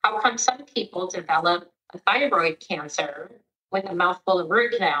 Like, how come some people develop a thyroid cancer with a mouthful of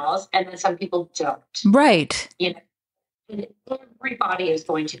root canals, and then some people don't? Right. You know, and everybody is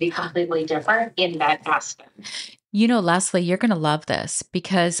going to be completely different in that aspect. You know, Leslie, you're going to love this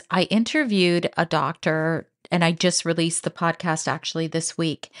because I interviewed a doctor and I just released the podcast actually this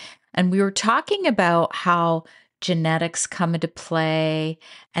week. And we were talking about how genetics come into play,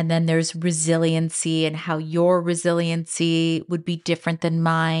 and then there's resiliency and how your resiliency would be different than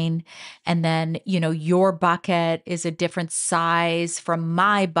mine. And then, you know, your bucket is a different size from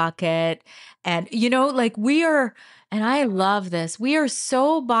my bucket. And, you know, like we are, and I love this, we are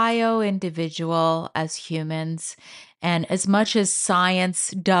so bio individual as humans. And as much as science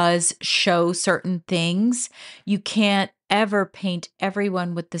does show certain things, you can't ever paint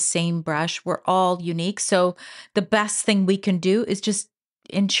everyone with the same brush. We're all unique. So the best thing we can do is just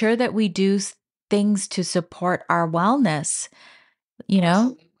ensure that we do things to support our wellness, you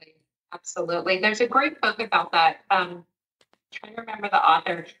know? Absolutely. Absolutely. There's a great book about that. Trying to remember the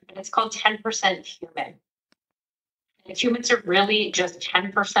author, and it's called 10% Human. And humans are really just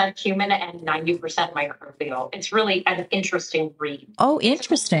 10% human and 90% microbial. It's really an interesting read. Oh,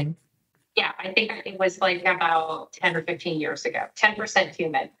 interesting. Yeah, I think it was like about 10 or 15 years ago. 10%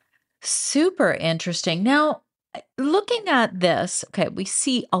 human. Super interesting. Now, looking at this, okay, we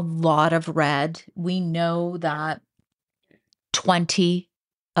see a lot of red. We know that 20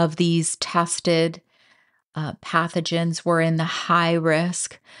 of these tested pathogens were in the high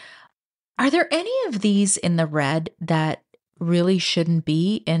risk. Are there any of these in the red that really shouldn't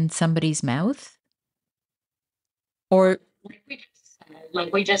be in somebody's mouth? Or,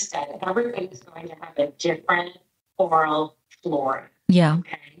 Like we just said, everybody is going to have a different oral flora. yeah.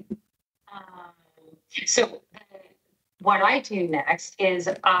 Okay. So what I do next is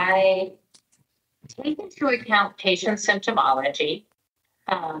I take into account patient symptomology,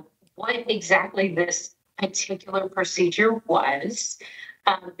 what exactly this particular procedure was,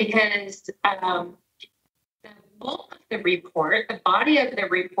 because the bulk of the report, the body of the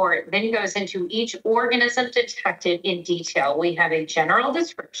report, then goes into each organism detected in detail. We have a general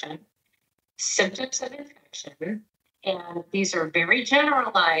description, symptoms of infection, and these are very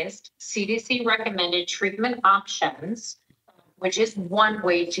generalized CDC recommended treatment options, which is one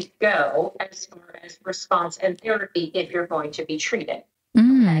way to go as far as response and therapy if you're going to be treated.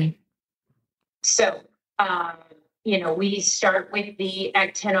 Okay. So, you know, we start with the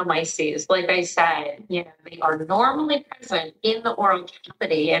actinomyces. Like I said, you know, they are normally present in the oral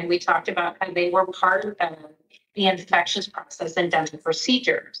cavity, and we talked about how they were part of the infectious process in dental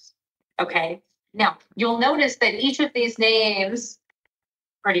procedures. Okay. Now, you'll notice that each of these names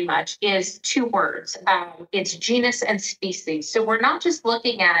pretty much is two words. It's genus and species. So we're not just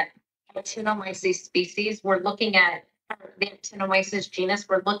looking at actinomyces species, we're looking at the actinomyces genus,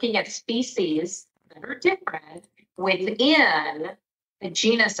 we're looking at species that are different within the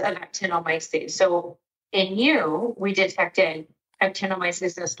genus of actinomyces. So in you, we detected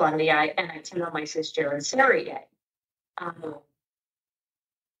actinomyces islandii and actinomyces geronceriae. And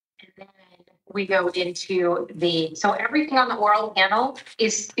then we go into so everything on the oral panel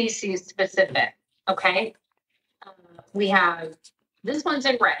is species specific, okay? We have, this one's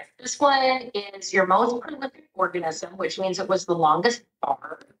in red. This one is your most prolific organism, which means it was the longest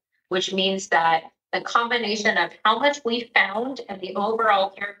bar, which means that the combination of how much we found and the overall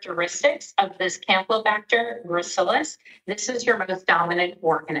characteristics of this Campylobacter gracilis, this is your most dominant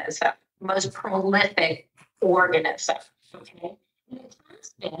organism, most prolific organism, okay? It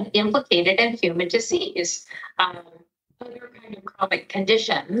has been implicated in human disease, other kind of chronic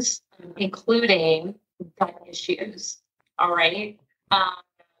conditions, including gut issues. All right. Um,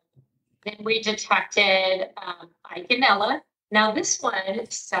 then we detected Legionella. Now, this one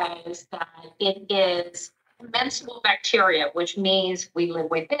says that it is commensal bacteria, which means we live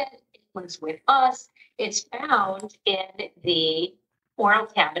with it lives with us. It's found in the oral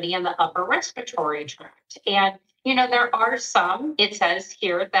cavity and the upper respiratory tract. And, there are some, it says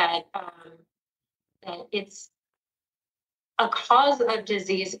here that it's a cause of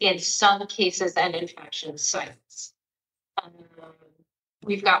disease in some cases and infection sites. Um,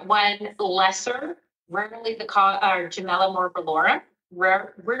 we've got one lesser, rarely the cause, or Gemella morbillorum,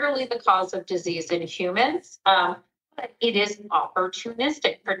 rarely the cause of disease in humans, but it is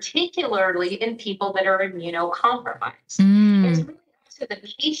opportunistic, particularly in people that are immunocompromised. It's really up to the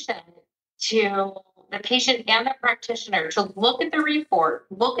patient and the practitioner to look at the report,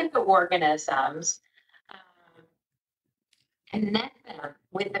 look at the organisms, connect them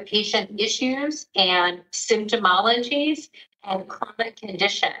with the patient issues and symptomologies and chronic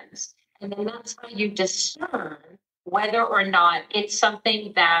conditions. And then that's how you discern whether or not it's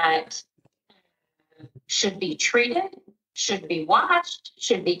something that should be treated, should be watched,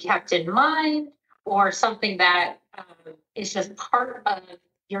 should be kept in mind, or something that is just part of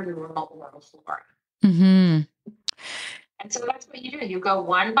your normal oral flora. Mm-hmm. And so that's what you do. You go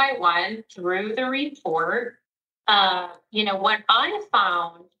one by one through the report. What I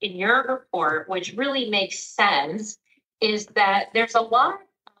found in your report, which really makes sense, is that there's a lot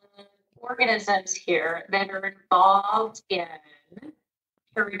of organisms here that are involved in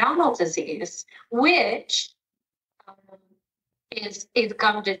periodontal disease, which is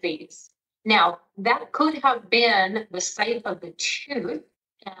gum disease. Now, that could have been the site of the tooth,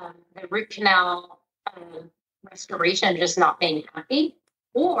 the root canal restoration just not being happy,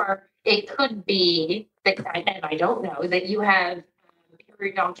 or it could be that, and I don't know, that you have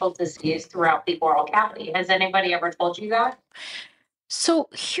periodontal disease throughout the oral cavity. Has anybody ever told you that? So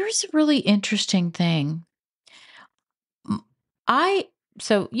here's a really interesting thing. M- I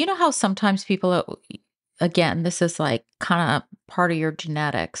so you know how sometimes people again, this is like kind of part of your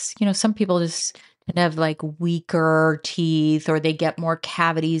genetics. Some people just tend to have like weaker teeth or they get more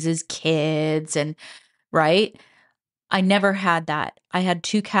cavities as kids and right? I never had that. I had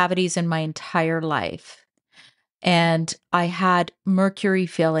two cavities in my entire life. And I had mercury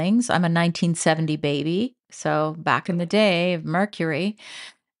fillings. I'm a 1970 baby. So back in the day of mercury,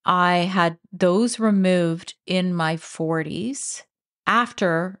 I had those removed in my 40s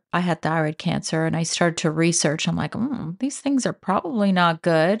after I had thyroid cancer. And I started to research. I'm like, these things are probably not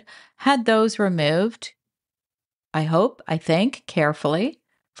good. Had those removed, I think, carefully,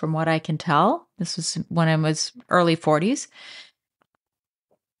 from what I can tell. This was when I was early 40s.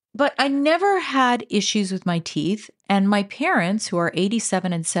 But I never had issues with my teeth. And my parents, who are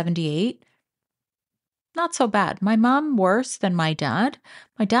 87 and 78, not so bad. My mom, worse than my dad.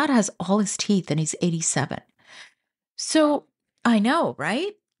 My dad has all his teeth and he's 87. So I know,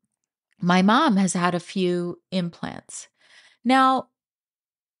 right? My mom has had a few implants. Now,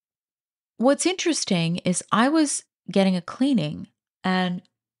 what's interesting is I was getting a cleaning and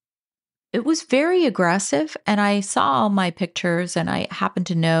it was very aggressive. And I saw all my pictures and I happened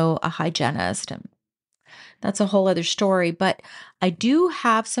to know a hygienist and that's a whole other story, but I do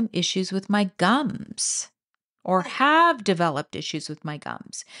have some issues with my gums or have developed issues with my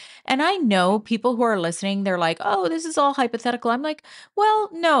gums. And I know people who are listening, they're like, oh, this is all hypothetical. I'm like, well,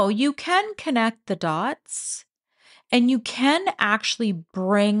 no, you can connect the dots and you can actually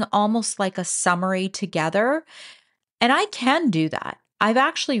bring almost like a summary together. And I can do that. I've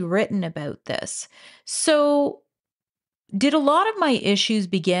actually written about this. So, did a lot of my issues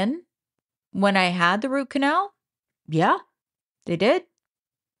begin when I had the root canal? Yeah, they did.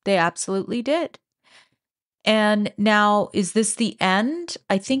 They absolutely did. And now, is this the end?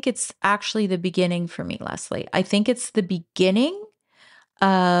 I think it's actually the beginning for me, Leslie. I think it's the beginning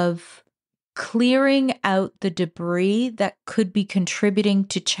of clearing out the debris that could be contributing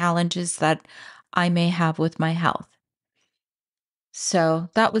to challenges that I may have with my health. So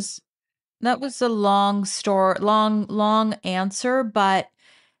that was a long story, long answer, but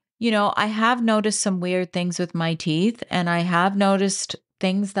I have noticed some weird things with my teeth, and I have noticed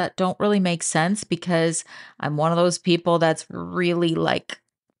things that don't really make sense because I'm one of those people that's really like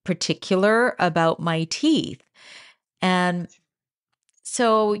particular about my teeth. And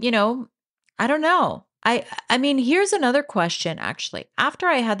so, I don't know. I mean, here's another question actually. After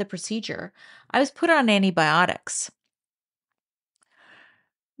I had the procedure, I was put on antibiotics.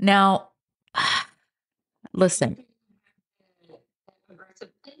 Now, listen, Aggressive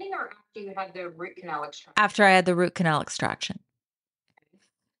cleaning or after you had the root canal extraction? after I had the root canal extraction.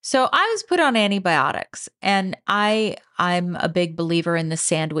 So I was put on antibiotics, and I'm a big believer in the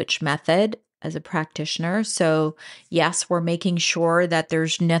sandwich method as a practitioner. So yes, we're making sure that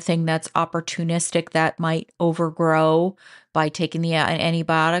there's nothing that's opportunistic that might overgrow by taking the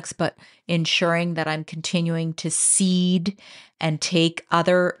antibiotics, but ensuring that I'm continuing to seed and take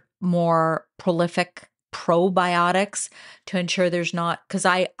other more prolific probiotics to ensure there's not, because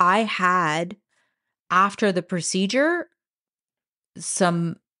I had after the procedure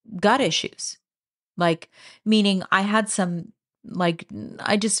some gut issues. Like, meaning I had some, like,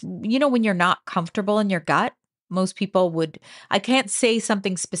 I just, when you're not comfortable in your gut, most people would, I can't say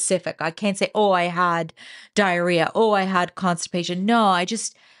something specific. I can't say, oh, I had diarrhea. Oh, I had constipation. No, I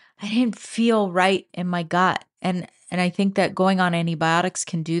didn't feel right in my gut. And I think that going on antibiotics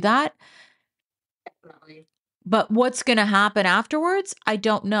can do that. Definitely. But what's going to happen afterwards? I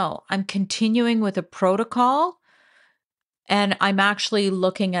don't know. I'm continuing with a protocol. And I'm actually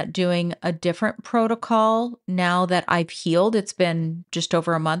looking at doing a different protocol now that I've healed. It's been just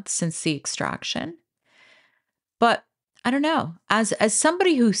over a month since the extraction. But I don't know. As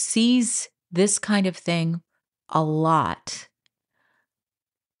somebody who sees this kind of thing a lot,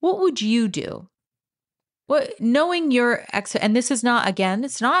 what would you do? What, knowing your and this is not, again,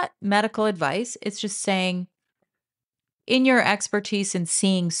 it's not medical advice. It's just saying, in your expertise in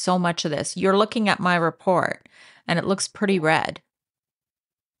seeing so much of this, you're looking at my report and it looks pretty red.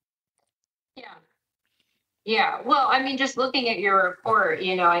 Yeah. Yeah. Well, I mean, just looking at your report,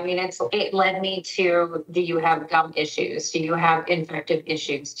 it led me to, do you have gum issues? Do you have infective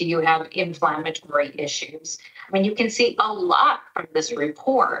issues? Do you have inflammatory issues? I mean, you can see a lot from this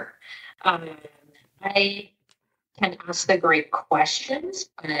report. I can ask the great questions,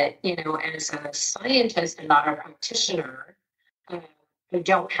 but, as a scientist and not a practitioner, I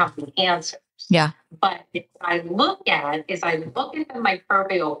don't have the answers. Yeah. But if I look at the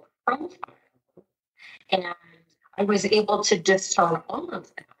microbial profile, and I was able to discern all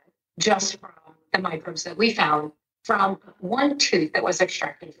of that just from the microbes that we found from one tooth that was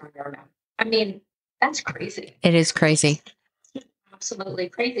extracted from your mouth. I mean, that's crazy. It is crazy. It's absolutely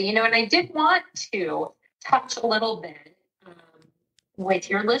crazy. And I did want to touch a little bit with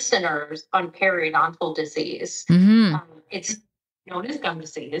your listeners on periodontal disease. Mm-hmm. It's known as gum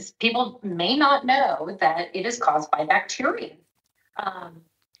disease. People may not know that it is caused by bacteria.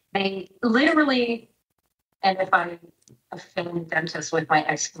 They literally, and if I offend dentists with my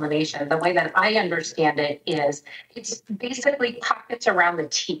explanation, the way that I understand it is it's basically pockets around the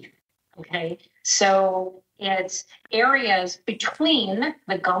teeth. Okay. So it's areas between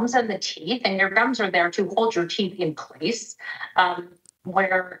the gums and the teeth, and your gums are there to hold your teeth in place.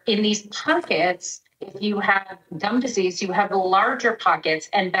 Where in these pockets, if you have gum disease, you have larger pockets,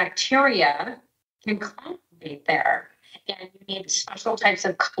 and bacteria can congregate there. And you need special types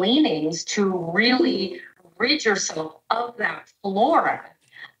of cleanings to really rid yourself of that flora.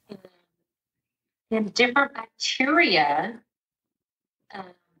 And different bacteria,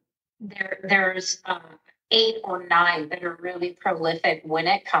 there's 8 or 9 that are really prolific when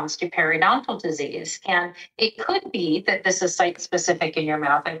it comes to periodontal disease. And it could be that this is site-specific in your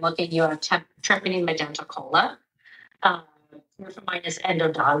mouth. I'm looking, you have Treponeme medenticola, Myrmecophilus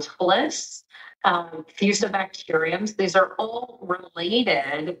endodontalis, Fusobacteriums. These are all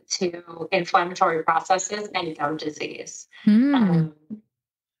related to inflammatory processes and gum disease. DNA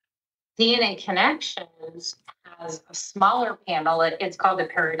Connextions has a smaller panel. It's called the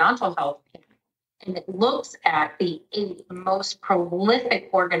Periodontal Health Panel, and it looks at the 8 most prolific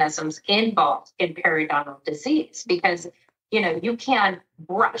organisms involved in periodontal disease, because you can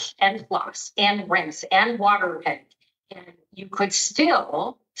brush and floss and rinse and water pick, and you could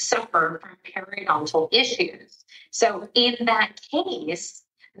still suffer from periodontal issues. So in that case,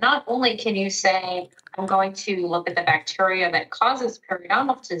 not only can you say, I'm going to look at the bacteria that causes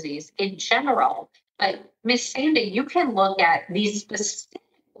periodontal disease in general, but Miss Sandy, you can look at these specific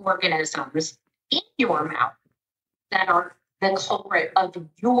organisms in your mouth that are the culprit of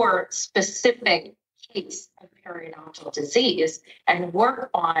your specific case of periodontal disease and work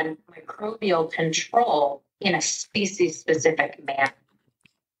on microbial control in a species-specific manner.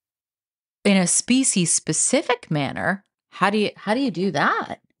 In a species-specific manner? How do you do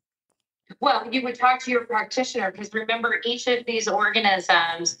that? Well, you would talk to your practitioner, because remember, each of these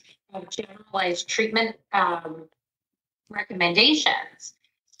organisms have generalized treatment recommendations.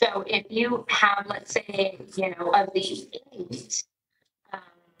 So if you have, let's say, of the 8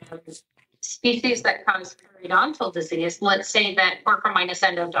 species that cause periodontal disease, let's say that Myrmecophilus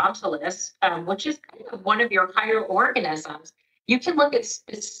endodontalis, which is kind of one of your higher organisms, you can look at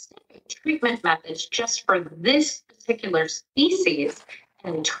specific treatment methods just for this particular species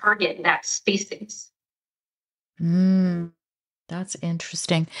and target that species. That's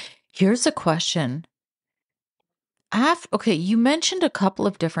interesting. Here's a question. Okay, you mentioned a couple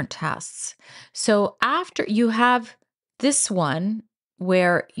of different tests. So after you have this one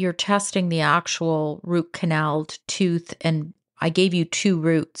where you're testing the actual root canal tooth, and I gave you two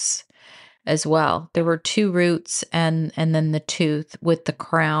roots as well. There were two roots and then the tooth with the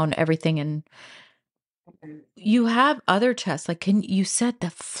crown, everything. And you have other tests, like you said the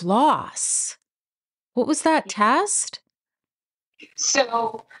floss. What was that test?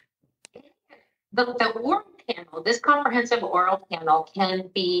 So the oral panel, this comprehensive oral panel, can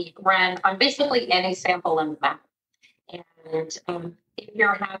be run on basically any sample in the mouth. And if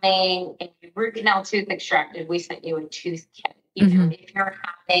you're having a root canal tooth extracted, we sent you a tooth kit. You know, if you're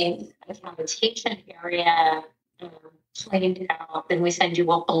having a cavitation area cleaned out, then we send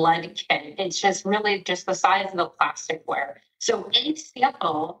you a blood kit. It's just really just the size of the plasticware. So any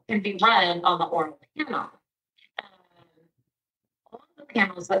sample can be run on the oral panel. All the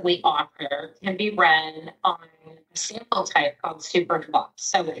panels that we offer can be run on a sample type called superfloss.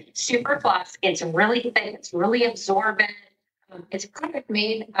 So superfloss, it's really thick, it's really absorbent. It's a product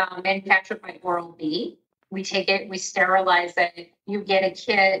manufactured by Oral-B. We take it, we sterilize it. You get a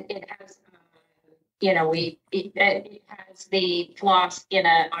kit. It has, it has the floss in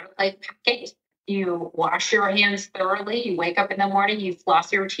an autoclave packet. You wash your hands thoroughly. You wake up in the morning, you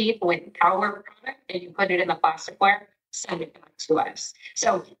floss your teeth with our product, and you put it in the plasticware. Send it back to us.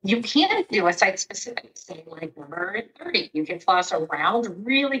 So you can do a site-specific, say like number 30. You can floss around,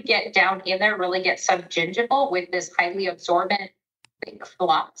 really get down in there, really get subgingival with this highly absorbent thick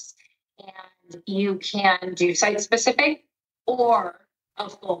floss. And you can do site-specific or a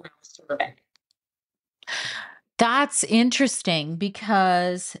full mouth survey. That's interesting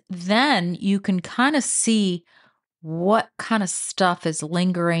because then you can kind of see what kind of stuff is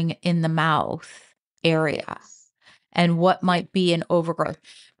lingering in the mouth area and what might be an overgrowth.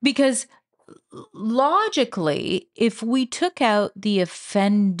 Because logically, if we took out the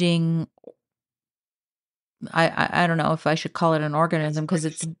offending, I don't know if I should call it an organism because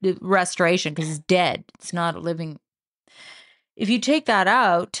it's restoration, because it's dead. It's not a living. If you take that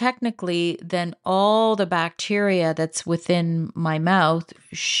out, technically, then all the bacteria that's within my mouth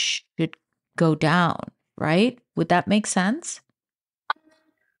should go down, right? Would that make sense?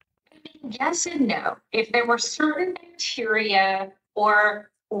 Yes and no. If there were certain bacteria or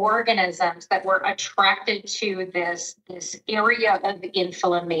organisms that were attracted to this area of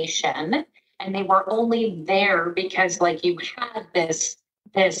inflammation, and they were only there because, like, you had this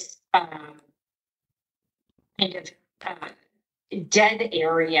kind of dead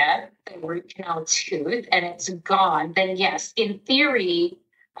area, the root canal tooth, and it's gone, then yes, in theory,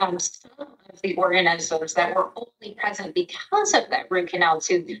 some of the organisms that were only present because of that root canal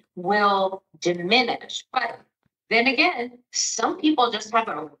tooth will diminish. But then again, some people just have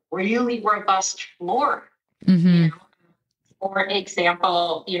a really robust flora. Mm-hmm. You know? For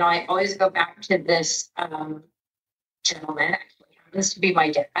example, I always go back to this gentleman, actually happens to be my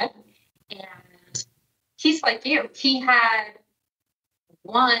dad, and he's like you. He had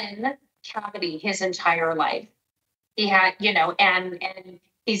one cavity his entire life. He had, and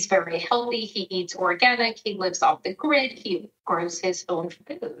he's very healthy. He eats organic. He lives off the grid. He grows his own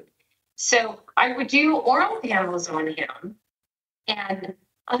food. So I would do oral panels on him, and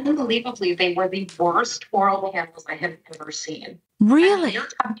unbelievably, they were the worst oral panels I have ever seen. Really?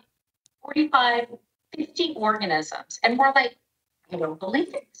 45, 50 organisms. And we're like, I don't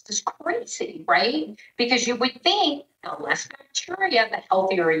believe it. This is crazy, right? Because you would think the less bacteria, the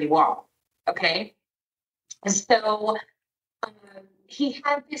healthier you are. Okay. And so he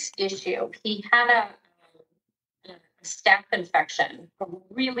had this issue. He had a staph infection, a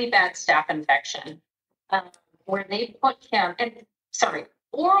really bad staph infection, where they put him,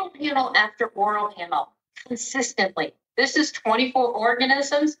 oral panel after oral panel consistently. This is 24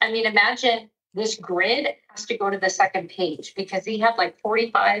 organisms. I mean, imagine this grid has to go to the second page because he had like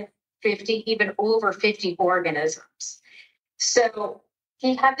 45, 50, even over 50 organisms. So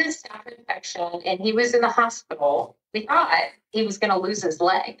he had this staph infection and he was in the hospital. We thought he was going to lose his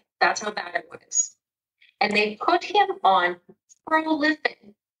leg. That's how bad it was. And they put him on prolific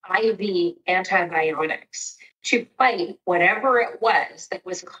IV antibiotics to fight whatever it was that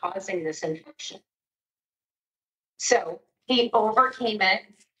was causing this infection. So he overcame it.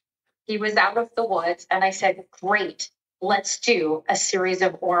 He was out of the woods. And I said, great, let's do a series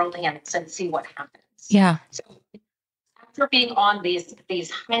of oral panels and see what happens. Yeah. So after being on these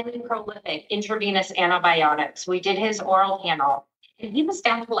highly prolific intravenous antibiotics, we did his oral panel. And he was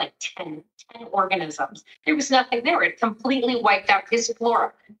down to like 10 organisms. There was nothing there. It completely wiped out his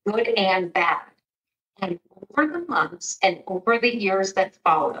flora, good and bad. And over the months and over the years that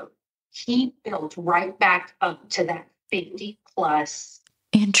followed, he built right back up to that 50 plus.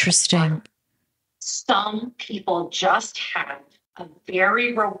 Interesting. Some people just have a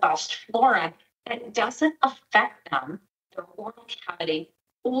very robust flora that doesn't affect them, their oral cavity,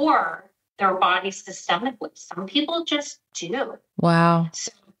 or their body systemically. Some people just do. Wow.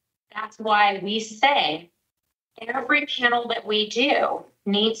 So that's why we say every panel that we do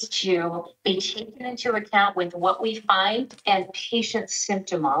needs to be taken into account with what we find and patient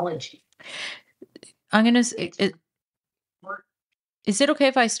symptomology. I'm going to, is it okay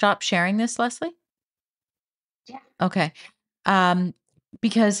if I stop sharing this, Leslie? Yeah. Okay.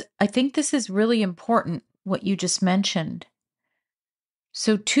 Because I think this is really important, what you just mentioned.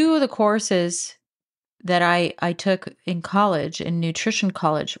 So 2 of the courses that I took in college, in nutrition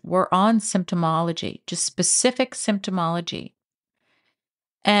college, were on symptomology, just specific symptomology.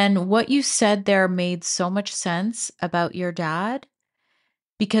 And what you said there made so much sense about your dad,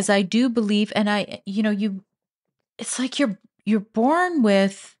 because I do believe, and it's like you're born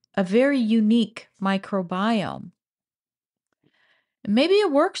with a very unique microbiome. Maybe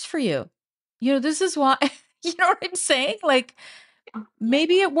it works for you. This is why, you know what I'm saying? Like,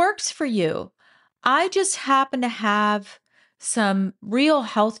 maybe it works for you. I just happen to have some real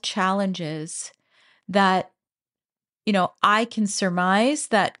health challenges that, I can surmise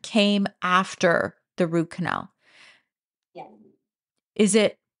that came after the root canal. Yeah. Is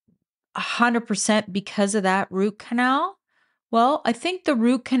it 100% because of that root canal? Well, I think the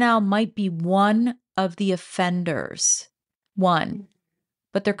root canal might be one of the offenders. One.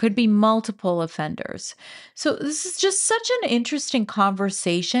 But there could be multiple offenders. So this is just such an interesting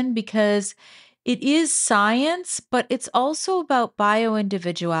conversation because it is science, but it's also about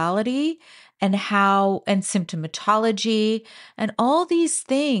bioindividuality and symptomatology and all these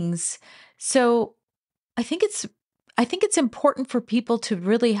things. So I think it's important for people to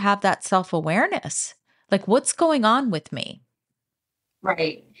really have that self-awareness. Like, what's going on with me?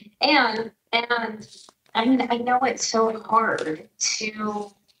 Right. And I mean, I know it's so hard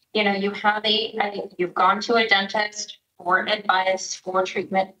to, you've gone to a dentist for advice, for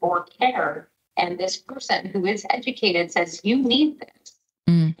treatment, for care. And this person who is educated says, you need this.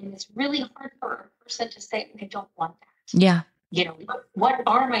 Mm. And it's really hard for a person to say, I don't want that. Yeah. What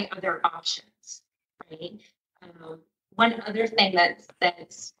are my other options? Right. One other thing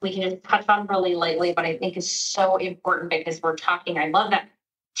that's we can touch on really lightly, but I think is so important because I love that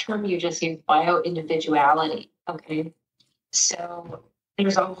term you just used, bioindividuality. Okay. So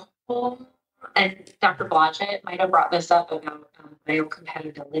there's a whole, and Dr. Blodgett might have brought this up about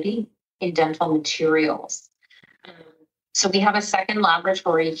biocompatibility in dental materials. So we have a second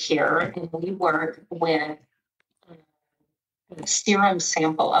laboratory here, and we work with serum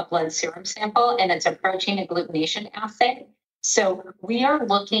sample, a blood serum sample, and it's a protein agglutination assay. So we are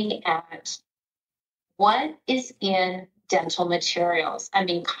looking at what is in dental materials,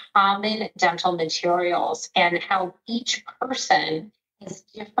 common dental materials, and how each person has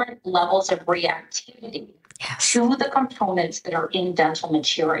different levels of reactivity to the components that are in dental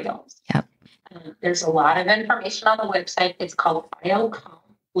materials. Yep. There's a lot of information on the website. It's called BioCom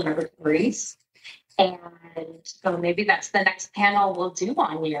Laboratories. And so maybe that's the next panel we'll do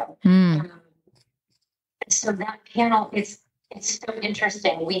on you. So that panel it's so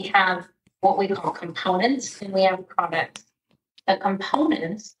interesting. We have what we call components and we have products. The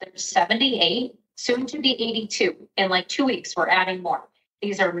components, there's 78, soon to be 82. In like 2 weeks, we're adding more.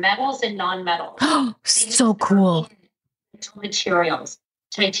 These are metals and non-metals. Oh, so cool. Materials,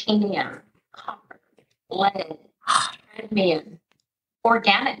 titanium, copper, lead, cadmium,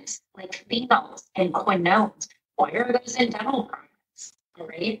 organics like phenols and quinones. Why are those in dental products? All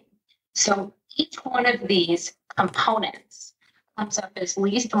right. So each one of these components comes up as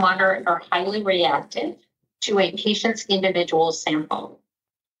least moderate or highly reactive to a patient's individual sample.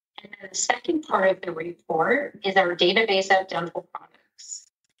 And then the second part of the report is our database of dental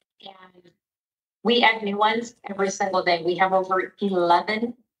products. And we add new ones every single day. We have over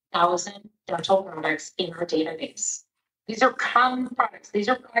 11,000 dental products in our database. These are common products. These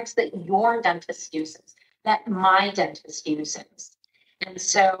are products that your dentist uses, that my dentist uses. And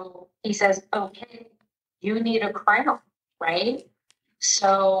so he says, okay, you need a crown, right?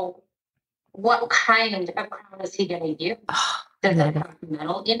 So what kind of crown is he going to use? Does it have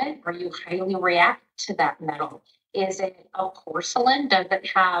metal in it? Or you highly react to that metal? Is it a porcelain? Does it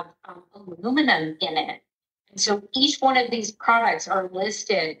have aluminum in it? And so each one of these products are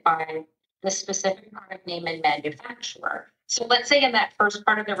listed by the specific product name and manufacturer. So let's say in that first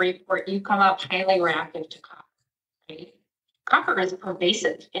part of the report, you come up highly reactive to copper. Right? Copper is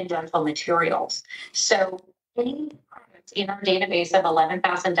pervasive in dental materials. So any products in our database of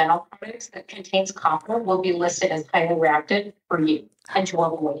 11,000 dental products that contains copper will be listed as highly reactive for you and to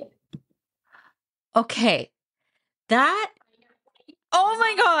avoid it. Okay. That, oh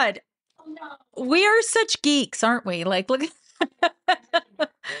my God. We are such geeks, aren't we? Like, look.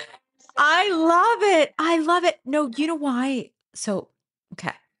 I love it. I love it. No, you know why? So,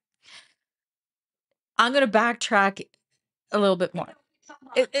 okay. I'm going to backtrack a little bit more.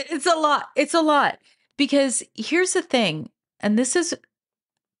 It's a lot. It's a lot. Because here's the thing, and this is,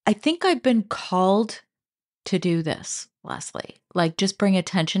 I think I've been called to do this, Leslie. Like, just bring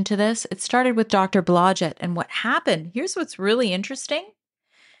attention to this. It started with Dr. Blodgett. And what happened, here's what's really interesting.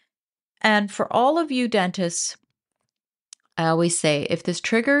 And for all of you dentists, I always say, if this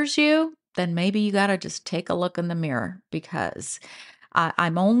triggers you, then maybe you got to just take a look in the mirror, because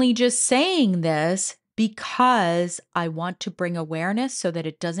I'm only just saying this because I want to bring awareness so that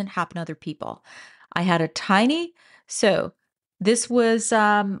it doesn't happen to other people. I had a so this was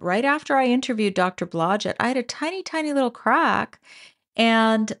right after I interviewed Dr. Blodgett. I had a tiny, tiny little crack,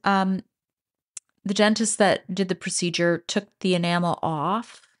 and the dentist that did the procedure took the enamel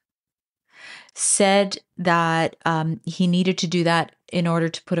off, said that he needed to do that in order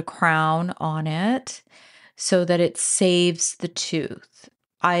to put a crown on it so that it saves the tooth.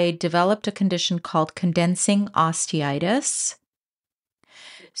 I developed a condition called condensing osteitis.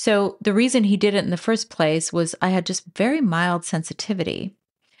 So the reason he did it in the first place was I had just very mild sensitivity.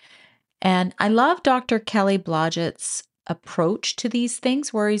 And I love Dr. Kelly Blodgett's approach to these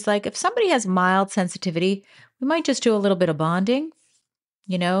things, where he's like, if somebody has mild sensitivity, we might just do a little bit of bonding,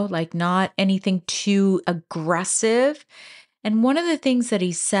 like not anything too aggressive. And one of the things that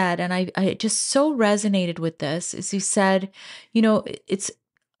he said, and I just so resonated with this, is he said, it's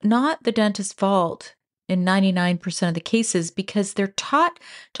not the dentist's fault in 99% of the cases, because they're taught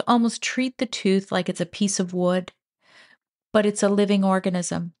to almost treat the tooth like it's a piece of wood, but it's a living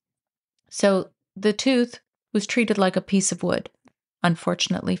organism. So the tooth was treated like a piece of wood,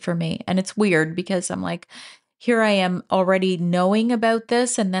 unfortunately for me. And it's weird because I'm like, here I am already knowing about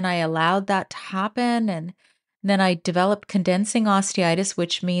this, and then I allowed that to happen. And then I developed condensing osteitis,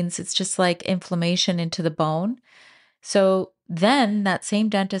 which means it's just like inflammation into the bone. So then that same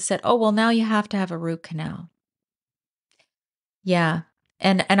dentist said, oh, well, now you have to have a root canal. Yeah.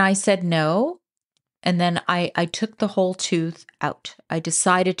 And I said no. And then I took the whole tooth out. I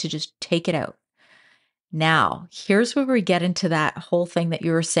decided to just take it out. Now, here's where we get into that whole thing that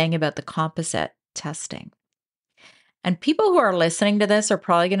you were saying about the composite testing. And people who are listening to this are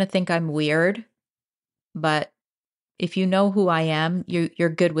probably going to think I'm weird, but if you know who I am, you're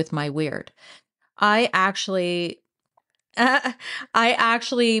good with my weird. I actually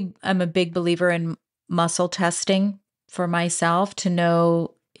am a big believer in muscle testing for myself to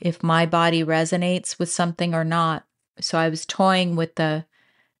know if my body resonates with something or not. So I was toying with the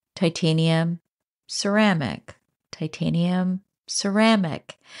titanium, ceramic, titanium,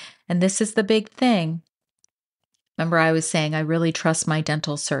 ceramic. And this is the big thing. Remember, I was saying I really trust my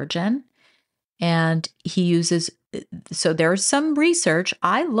dental surgeon, and he uses, so there's some research,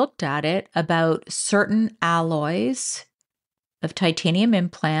 I looked at it, about certain alloys of titanium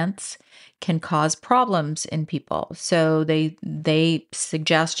implants can cause problems in people. So they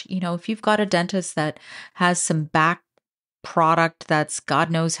suggest, if you've got a dentist that has some back product that's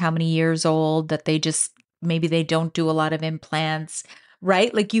God knows how many years old, that maybe they don't do a lot of implants,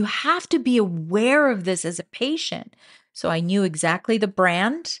 right? Like, you have to be aware of this as a patient. So I knew exactly the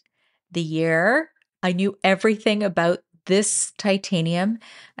brand, the year, I knew everything about this titanium,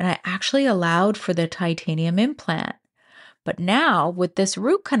 and I actually allowed for the titanium implant. But now with this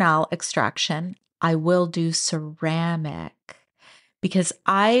root canal extraction, I will do ceramic, because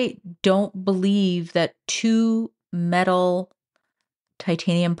I don't believe that two metal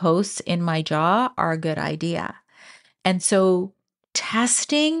titanium posts in my jaw are a good idea. And so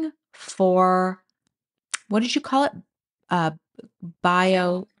testing for, what did you call it?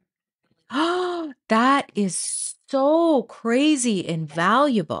 Bio. Oh, that is so crazy and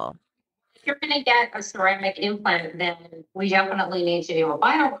valuable. If you're going to get a ceramic implant, then we definitely need to do a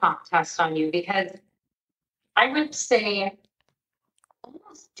biocomp test on you, because I would say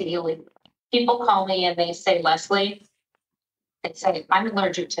almost daily, people call me and they say, Leslie, they say, I'm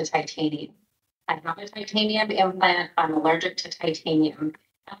allergic to titanium. I have a titanium implant. I'm allergic to titanium.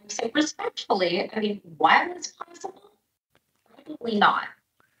 And I say, respectfully, while it's possible, probably not.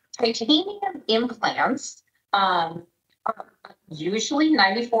 Titanium implants are usually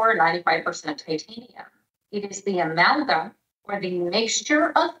 94 or 95% titanium. It is the amalgam or the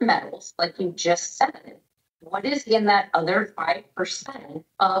mixture of metals, like you just said, what is in that other 5%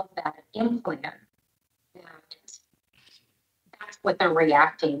 of that implant? That's what they're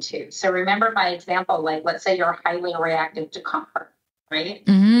reacting to. So remember my example, like let's say you're highly reactive to copper, right?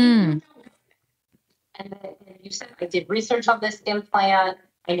 Mm. And then you said, I did research on this implant.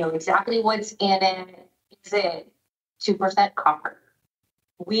 I know exactly what's in it. Is it 2% copper?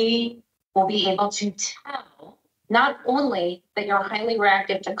 We will be able to tell not only that you're highly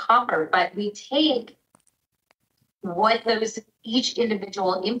reactive to copper, but we take what those each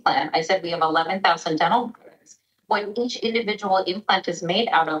individual implant, I said we have 11,000 dental products, what each individual implant is made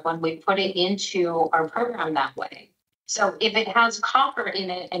out of when we put it into our program that way. So if it has copper in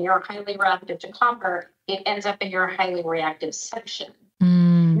it and you're highly reactive to copper, it ends up in your highly reactive section.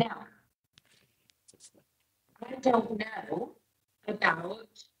 Now, I don't know about,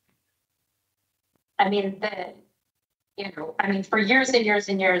 for years and years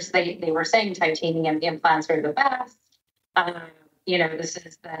and years, they were saying titanium implants are the best. This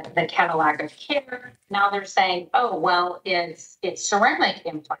is the Cadillac of care. Now they're saying, oh, well, it's ceramic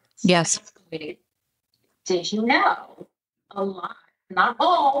implants. Yes. Did you know a lot, not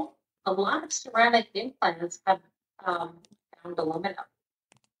all, a lot of ceramic implants have found aluminum.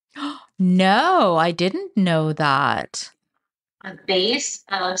 No, I didn't know that. A base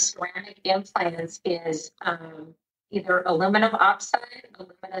of ceramic implants is either aluminum oxide,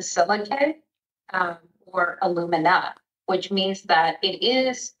 alumina silicate, or alumina, which means that it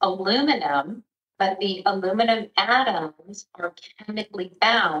is aluminum, but the aluminum atoms are chemically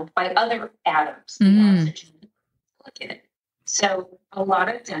bound by other atoms, the oxygen and silicate. So a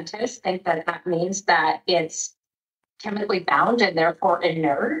lot of dentists think that that means that it's chemically bound and therefore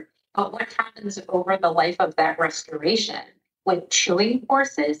inert. But what happens over the life of that restoration with chewing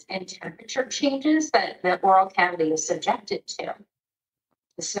forces and temperature changes that the oral cavity is subjected to?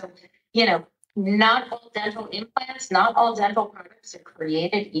 So, not all dental implants, not all dental products are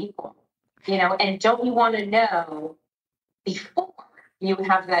created equal, and don't you want to know before you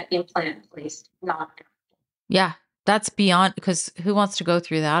have that implant placed, not after? Yeah, that's beyond, because who wants to go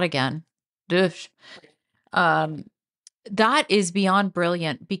through that again? Ugh. That is beyond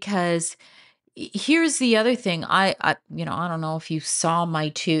brilliant, because here's the other thing. I don't know if you saw my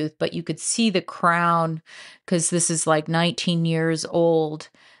tooth, but you could see the crown, because this is like 19 years old.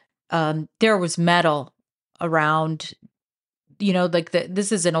 There was metal around,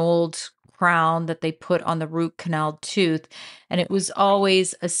 this is an old crown that they put on the root canal tooth, and it was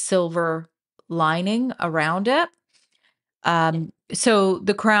always a silver lining around it. So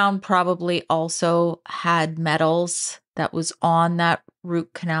the crown probably also had metals that was on that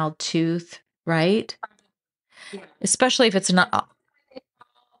root canal tooth, right? Yeah. Especially if it's not.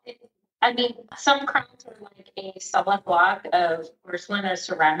 Some crowns are like a solid block of porcelain or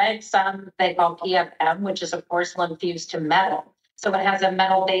ceramic. Some they call PFM, which is a porcelain fused to metal. So it has a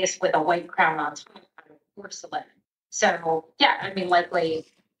metal base with a white crown on top of porcelain. So yeah, likely.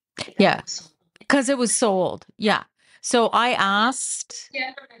 Yeah, because it was sold. Yeah. So I asked.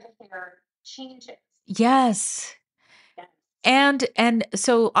 Yeah, changes. Yes. And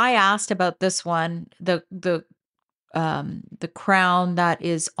so I asked about this one, the crown that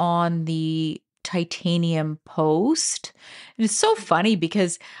is on the titanium post. And it's so funny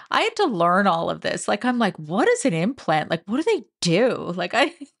because I had to learn all of this. Like, I'm like, what is an implant? Like, what do they do? Like,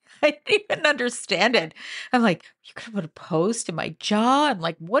 I didn't even understand it. I'm like, you could put a post in my jaw. I'm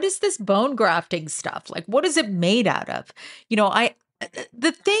like, what is this bone grafting stuff? Like, what is it made out of?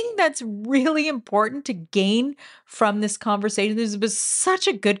 The thing that's really important to gain from this conversation, this was such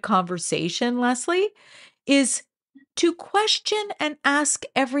a good conversation, Leslie, is to question and ask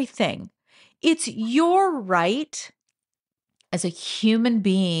everything. It's your right as a human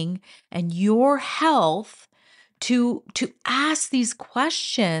being and your health to ask these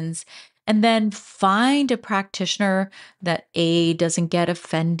questions, and then find a practitioner that A, doesn't get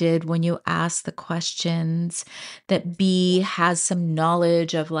offended when you ask the questions, that B, has some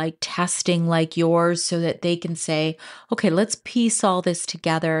knowledge of like testing like yours, so that they can say, okay, let's piece all this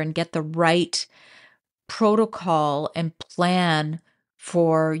together and get the right protocol and plan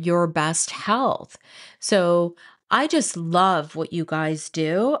for your best health. So I just love what you guys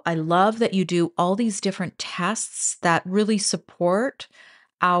do. I love that you do all these different tests that really support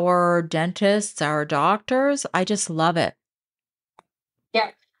our dentists, our doctors. I just love it.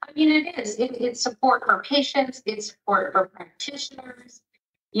 Yeah, it is. It's support for patients. It's support for practitioners.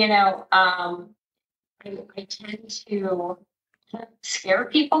 I tend to scare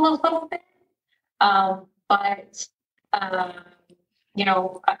people a little bit. But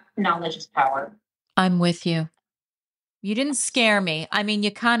knowledge is power. I'm with you. You didn't scare me. I mean,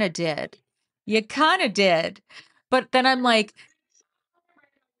 you kind of did. You kind of did. But then I'm like,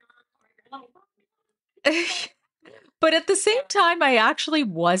 but at the same time, I actually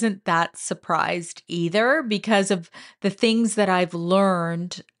wasn't that surprised either because of the things that I've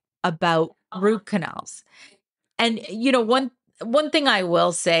learned about root canals. And one thing I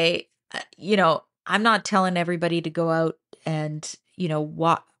will say, I'm not telling everybody to go out and,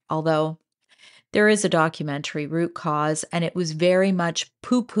 what, although there is a documentary, Root Cause, and it was very much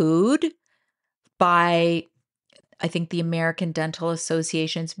poo-pooed by, I think, the American Dental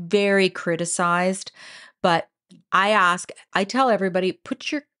Association's very criticized. But I tell everybody,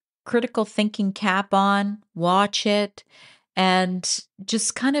 put your critical thinking cap on, watch it, and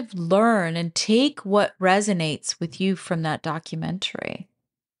just kind of learn and take what resonates with you from that documentary.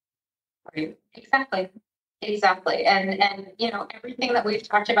 Right. Exactly. And everything that we've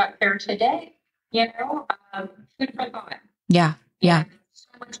talked about here today, food for thought. Yeah. There's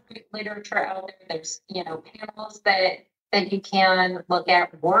so much great literature out there. There's, panels that you can look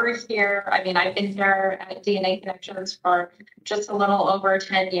at. We're here. I mean, I've been here at DNA Connections for just a little over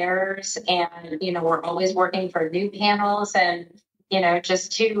 10 years. And, we're always working for new panels and,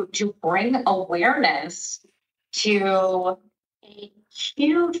 just to bring awareness to a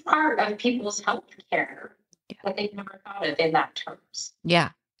huge part of people's health care that they've never thought of in that terms.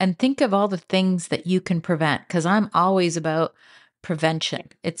 Yeah. And think of all the things that you can prevent, because I'm always about prevention.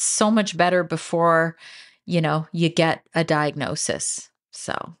 It's so much better before, you get a diagnosis.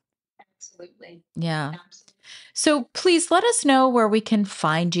 So. Absolutely. Yeah. So please let us know where we can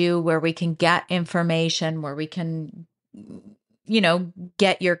find you, where we can get information, where we can,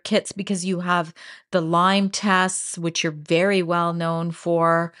 get your kits, because you have the Lyme tests, which you're very well known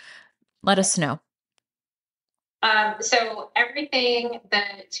for. Let us know. So everything, the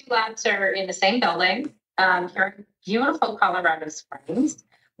two labs are in the same building here in beautiful Colorado Springs.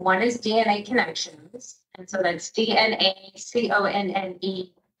 One is DNA Connections. And so that's DNA Connex,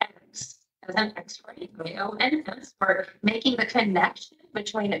 as an X-ray, IONS, for making the connection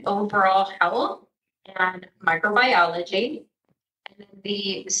between overall health and microbiology. And then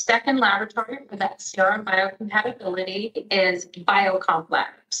the second laboratory for that serum biocompatibility is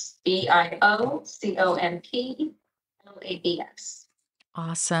Biocomplex, BIOCOMPLABS.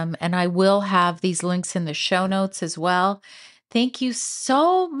 Awesome. And I will have these links in the show notes as well. Thank you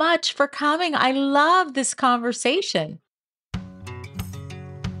so much for coming. I love this conversation.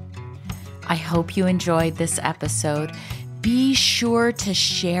 I hope you enjoyed this episode. Be sure to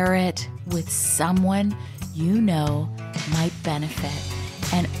share it with someone you know might benefit.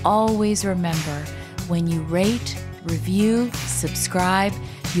 And always remember, when you rate, review, subscribe,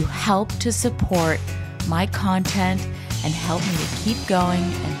 you help to support my content and help me to keep going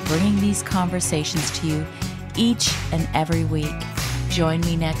and bringing these conversations to you each and every week. Join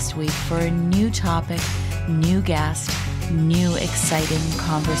me next week for a new topic, new guest, new exciting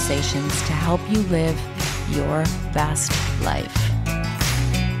conversations to help you live your best life.